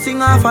God just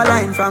sing off a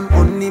line from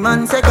only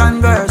man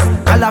second verse.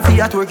 All of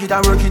you at work it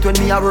and work it when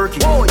me a work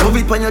it. Love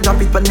it when you drop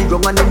it on the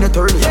ground and then you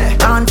turn it.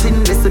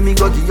 Dancing, listen me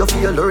go give you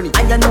feel learning.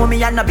 And you know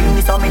me and a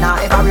beanie so me not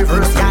ever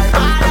reverse it.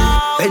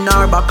 Bend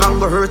her back and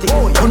go hurt it.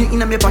 Money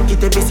in me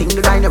pocket every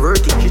single time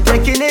worth it. She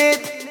taking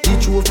it, the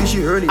trophy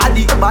she earn it. I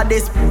the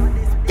baddest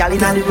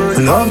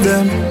love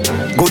them.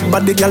 Good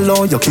body girl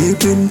on you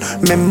keeping.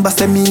 Remember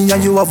say me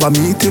and you have a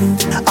meeting.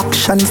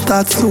 Action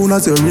starts soon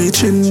as you're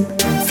reaching.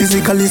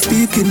 Physically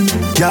speaking,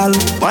 girl,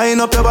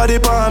 wind up your body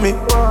for me.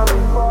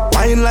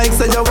 Wine like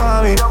say you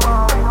want me.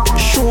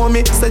 Show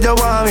me say you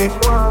want me.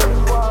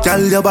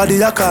 Girl, your body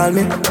you call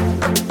me.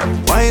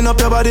 Wind up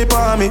your body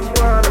for me.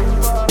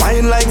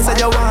 Wine like say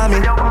you want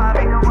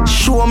me.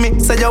 Show me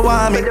say you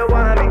want me.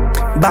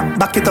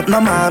 Back it up now,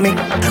 mommy.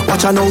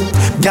 Watch out now,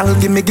 girl,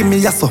 give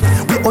me a so.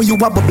 We owe you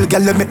a bubble,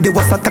 girl, you make the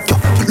was attack you.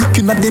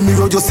 Looking at the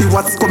mirror, you see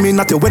what's coming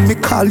at you. When me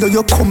call you,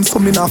 you come, so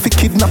me now fi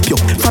kidnap you.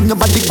 From your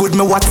body good,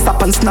 me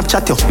WhatsApp and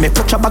Snapchat you. Me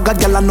touch a bag of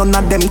girl and none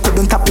of them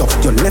couldn't tap you.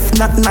 Your left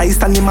not nice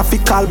and him a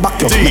fi call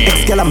back you. My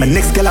ex girl and my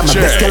next girl and my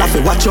best girl a fi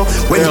watch you.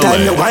 When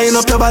time you wind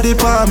up your body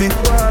for me.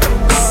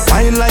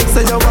 Wine like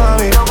say you want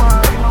me.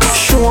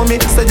 Show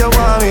me say you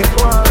want me.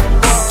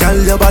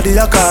 Girl, your body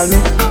you call me.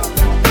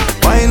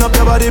 Wind up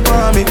your body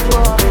for me.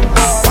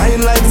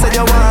 Wine like say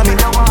you want me.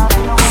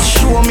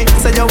 Show me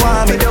say you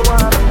want me.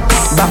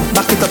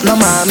 Back it up now,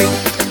 mommy.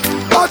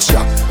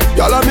 Gotcha.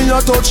 Y'all me a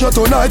touch you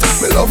tonight.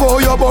 Me love how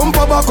your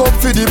bumper back up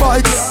for the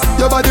bike.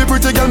 Your body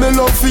pretty girl, me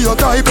love for your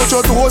type. Touch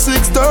your toe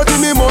 6:30,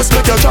 me must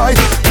make you try.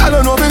 Y'all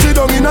don't know me sit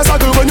down in a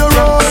saddle when you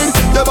ride.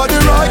 Your body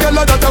right,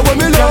 girl, that's what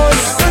me like.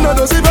 And I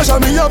don't see pressure,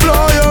 me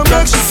apply. You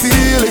make you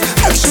feel it,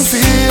 make you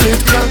feel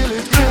it, girl.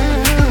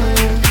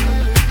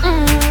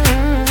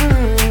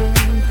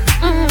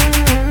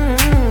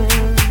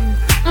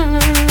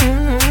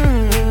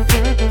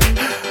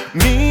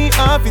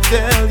 I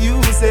tell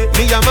you, say,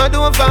 me and my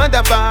don't find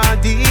a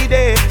body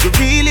day. You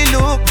really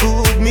look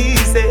good, me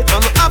say.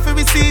 I'm happy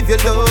receive your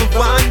love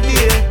one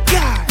day.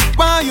 Yeah,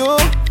 why you?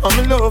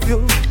 I'ma love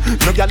you.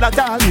 No girl at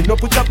all, me no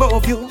put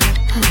above you.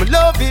 Me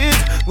love it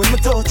when me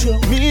touch you.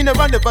 Me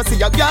never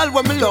see a girl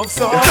when me love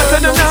so. Better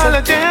than all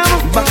of them.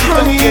 But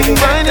honey, you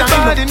find your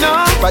body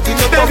now.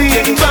 Baby,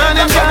 you find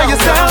and try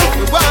yourself.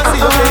 You want to see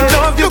your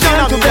love, you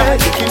can't do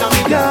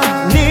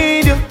that.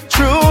 Need you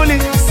truly,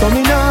 so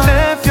me not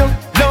left you.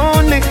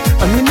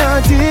 And me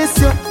not this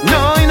you,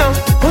 no you know.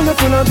 Full of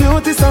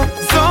beauty, so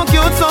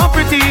cute, so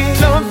pretty.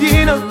 Love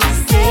you know.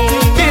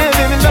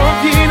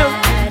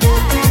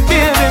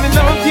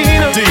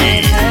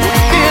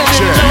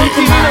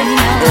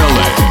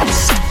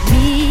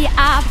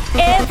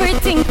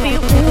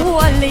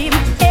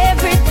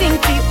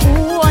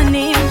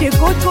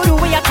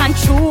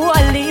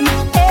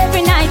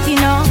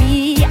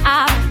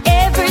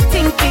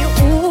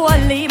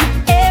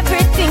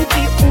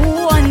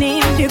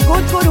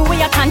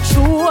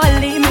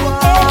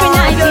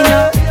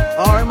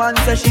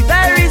 woman say she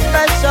very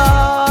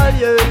special,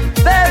 yeah,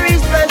 very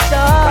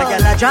special. My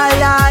girl a dry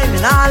line,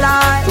 me nah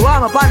lie. So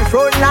I'm up on the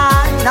front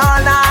line,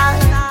 all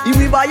night. If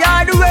we buy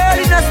her the world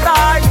in a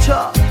starch,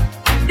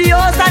 the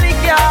house and the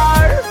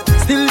car.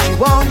 Still she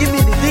won't give me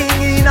the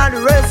thing in the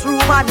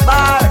restroom and the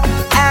bar.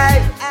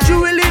 Hey, she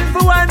willing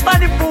for one for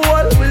the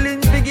pool,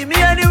 willing to give me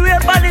anywhere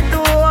for the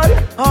tool.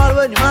 All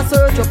when you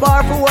search a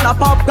bar for one a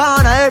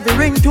popcorn or every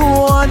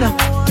ringtone.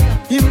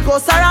 Him go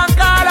and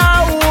call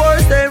her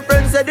horse. Them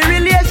friends say the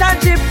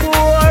relationship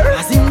poor.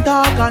 As him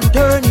talk and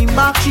turn him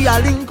back, she a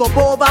link up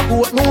over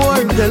Portmore.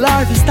 Him tell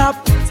her to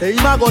stop, say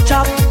him a go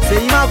chop,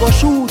 say him a go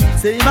shoot,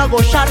 say him a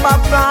go shot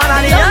back front.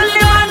 And the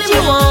only one she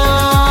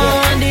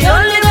want, the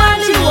only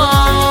one she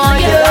want,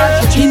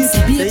 yeah.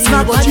 Say him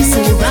a go cheat,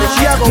 say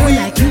she a go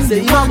weak,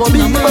 say him a go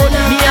beat. Me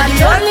a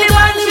the only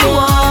one she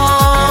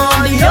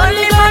want, the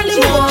only one she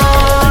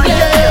want,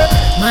 yeah.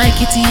 My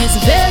kitty is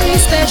very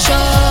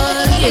special,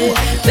 yeah,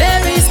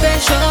 very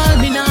special.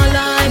 Me nah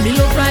lie, me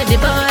love ride the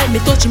bike. Me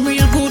touch him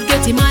real good,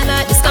 get him high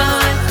like the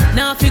sky.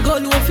 Now if you go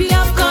low, if you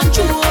have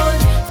control,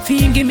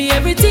 feel give me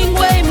everything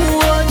way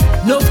more.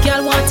 Love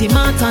girl want him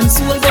heart and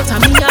soul, but I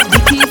me have the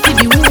key to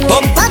the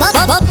world.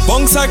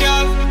 Bongsa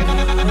girl,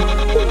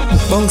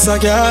 bongsa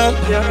girl,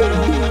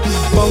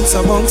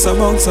 bongsa, bongsa,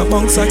 bongsa,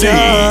 bongsa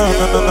girl.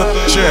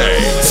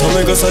 So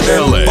me go say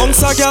them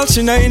bongsa girl,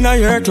 she na inna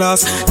your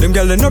class. Them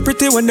girl they no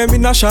pretty when them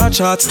inna short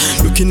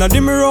shots. Looking at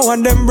the mirror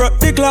and them broke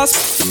the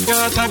glass.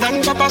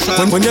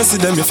 When you see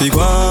them you feel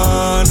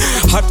gone.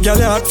 Hot girl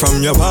you hot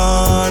from your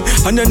band,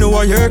 and you know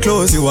what your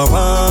clothes you are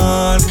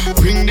want.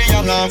 Bring the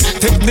alarm,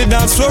 take the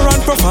dance floor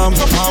and perform.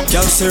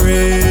 Girl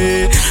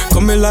Siri,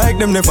 come me like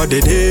them never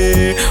did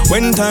it.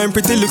 When time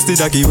pretty looks the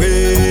doggy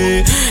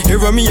way. Hear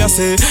what me I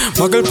say,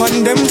 muggle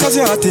pan them cause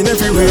you hot in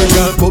everywhere.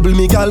 Girl, bubble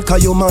me gal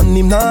cause your man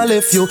him nah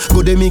left you.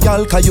 Go de me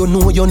gal cause you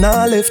know you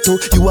nah left too.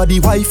 You are the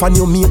wife and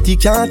your mate he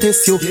can't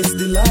test you. Yes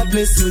the Lord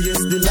bless you, yes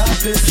the Lord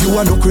bless you. You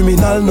are no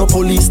criminal, no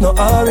police, no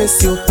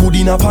arrest you. Good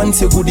in a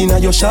pants, you good in a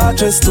your short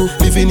dress too.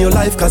 Living your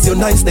life cause you're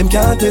nice, them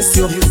can't test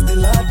you. Yes the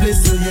Lord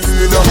bless you, yes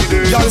the Lord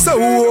bless you. Y'all say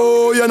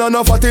oh, you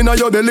not fat in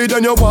your belly,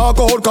 then you walk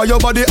out cause your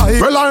body high.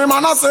 Well I'm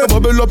man I say,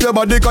 bubble up your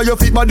body cause your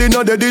feet body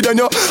not dead, then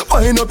you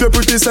wind up your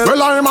pretty self.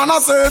 Well I'm man I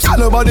say, call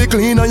your body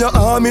clean and your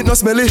arm it no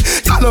smelly.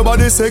 Call your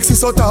body sexy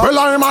so tall. Well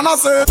I'm man I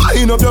say,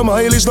 wind up your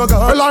mileage no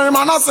car. Well I'm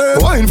man I say,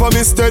 wine for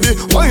me steady,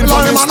 wine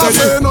for me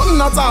steady.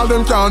 Nothing at all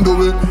them can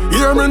do it.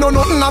 Hear me no,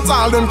 nothing at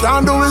all them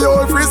can do it.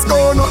 Yo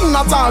Frisco, nothing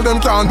at all them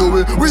can do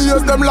it. We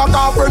use them lock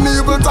off when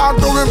evil talk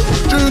to him.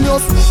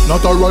 Genius,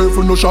 not a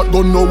rifle, no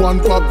shotgun, no one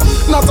pop.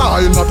 Not a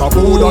high, not a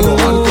food, no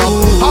hand clap.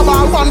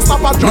 About one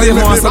stop at drive, me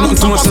the van stop.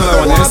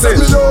 They want set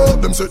me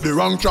up, them set the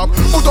wrong trap.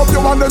 Put up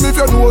your hand them if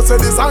you know say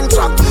the song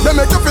track. They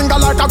make your finger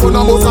like a gun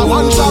and bust a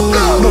one shot.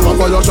 Never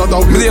fire shot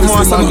out, me the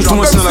man trap.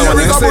 Them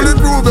serious a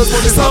bulletproof, best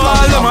for the so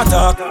all them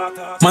attack,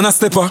 man a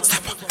stepper.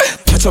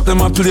 Catch up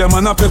them a play,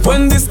 man a pepper.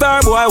 When the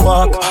star boy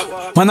walk,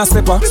 man a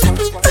stepper.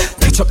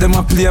 Catch up them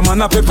a play, man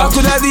a pepper.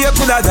 Coulda day,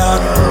 coulda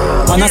dark,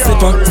 man a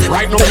stepper.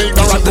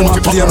 Catch up them a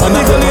play, man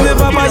a pepper.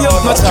 Never buy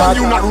out no chart,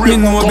 me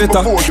know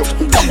better.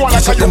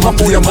 Catch up them a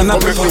play, man a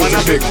pepper.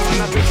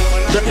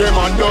 Get them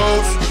on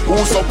those who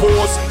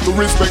supposed to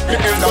respect the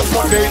elders,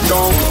 but they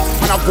don't.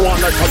 And I go on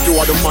like you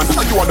are the man,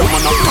 you are the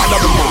man, I'm God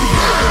of the man.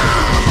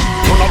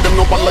 None of them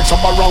no bad like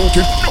Shabba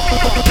Rankin.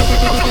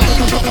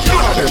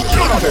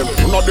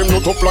 None of them no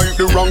top like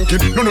the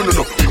ranking. No. None of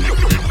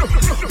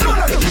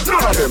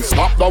them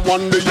stop the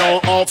one they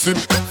are asking.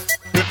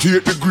 Me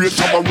take the great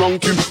Shabba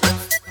Rankin.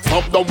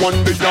 Stop the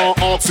one they are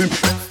asking.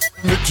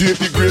 Me take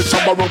the great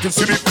Shabba Rankin.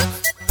 See it?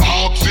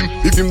 Ask him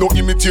if him no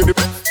imitate the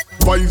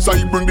vibes.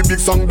 I bring the big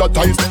song that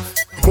ties.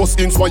 Must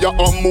inspire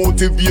and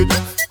motivate.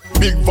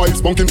 Big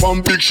vibes bunking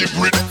from big ship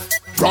grid.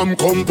 From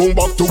compound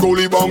back to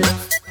goalie bang.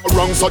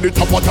 Ranks at the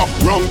top of top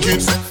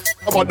rankings.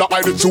 About the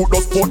attitude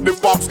just put the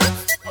facts.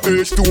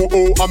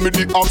 H2O and me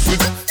the oxys.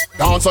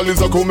 Dancehall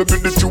is a come me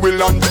with the jewel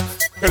and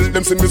tell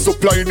them say me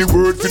supply the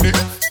word for the.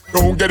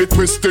 Don't get it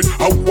twisted,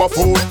 how I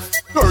fall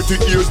 30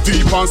 years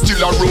deep and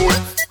still a roll.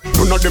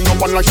 None of them no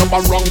one like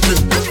Shabba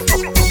Rankin.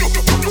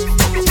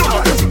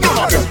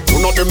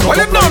 Well,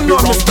 you don't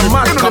know Mr.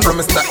 Malcolm,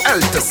 Mr.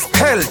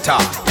 Helter.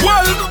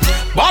 Well,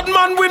 bad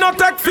man, we no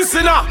take fish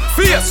in a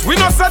face. We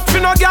no set for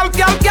no gal.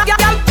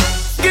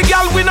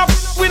 Gal, we no.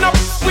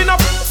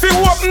 Fi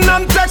open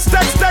and text.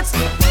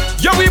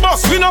 Yeah, we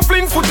boss, we no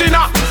fling foot in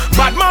a.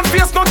 Bad man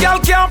face no gal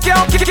can't.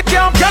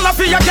 Gal a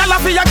fi ya.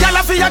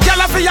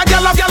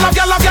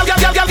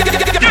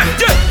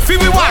 Fi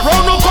we walk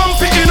round no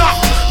comfy in a.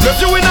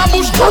 Left you in a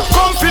bush,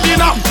 comfy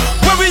dinner.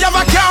 Where we have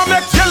a car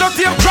make yellow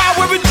tape dry.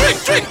 Where we drink.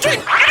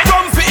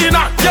 Comfy in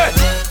a, yeah.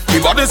 The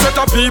body set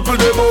of people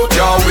they bout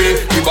your way.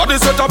 The body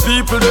set of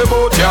people they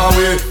bout your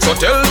way. So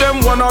tell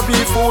them wanna be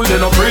fool they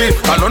no pray.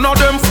 And none of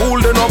them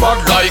fool they no bad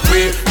like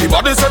we. The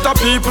body set of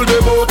people they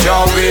bout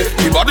your way.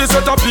 The body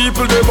set of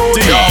people they bout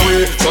your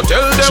way. So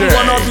tell them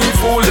wanna be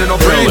fool they no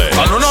pray.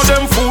 And none of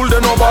them fool they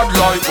no bad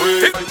like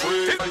we.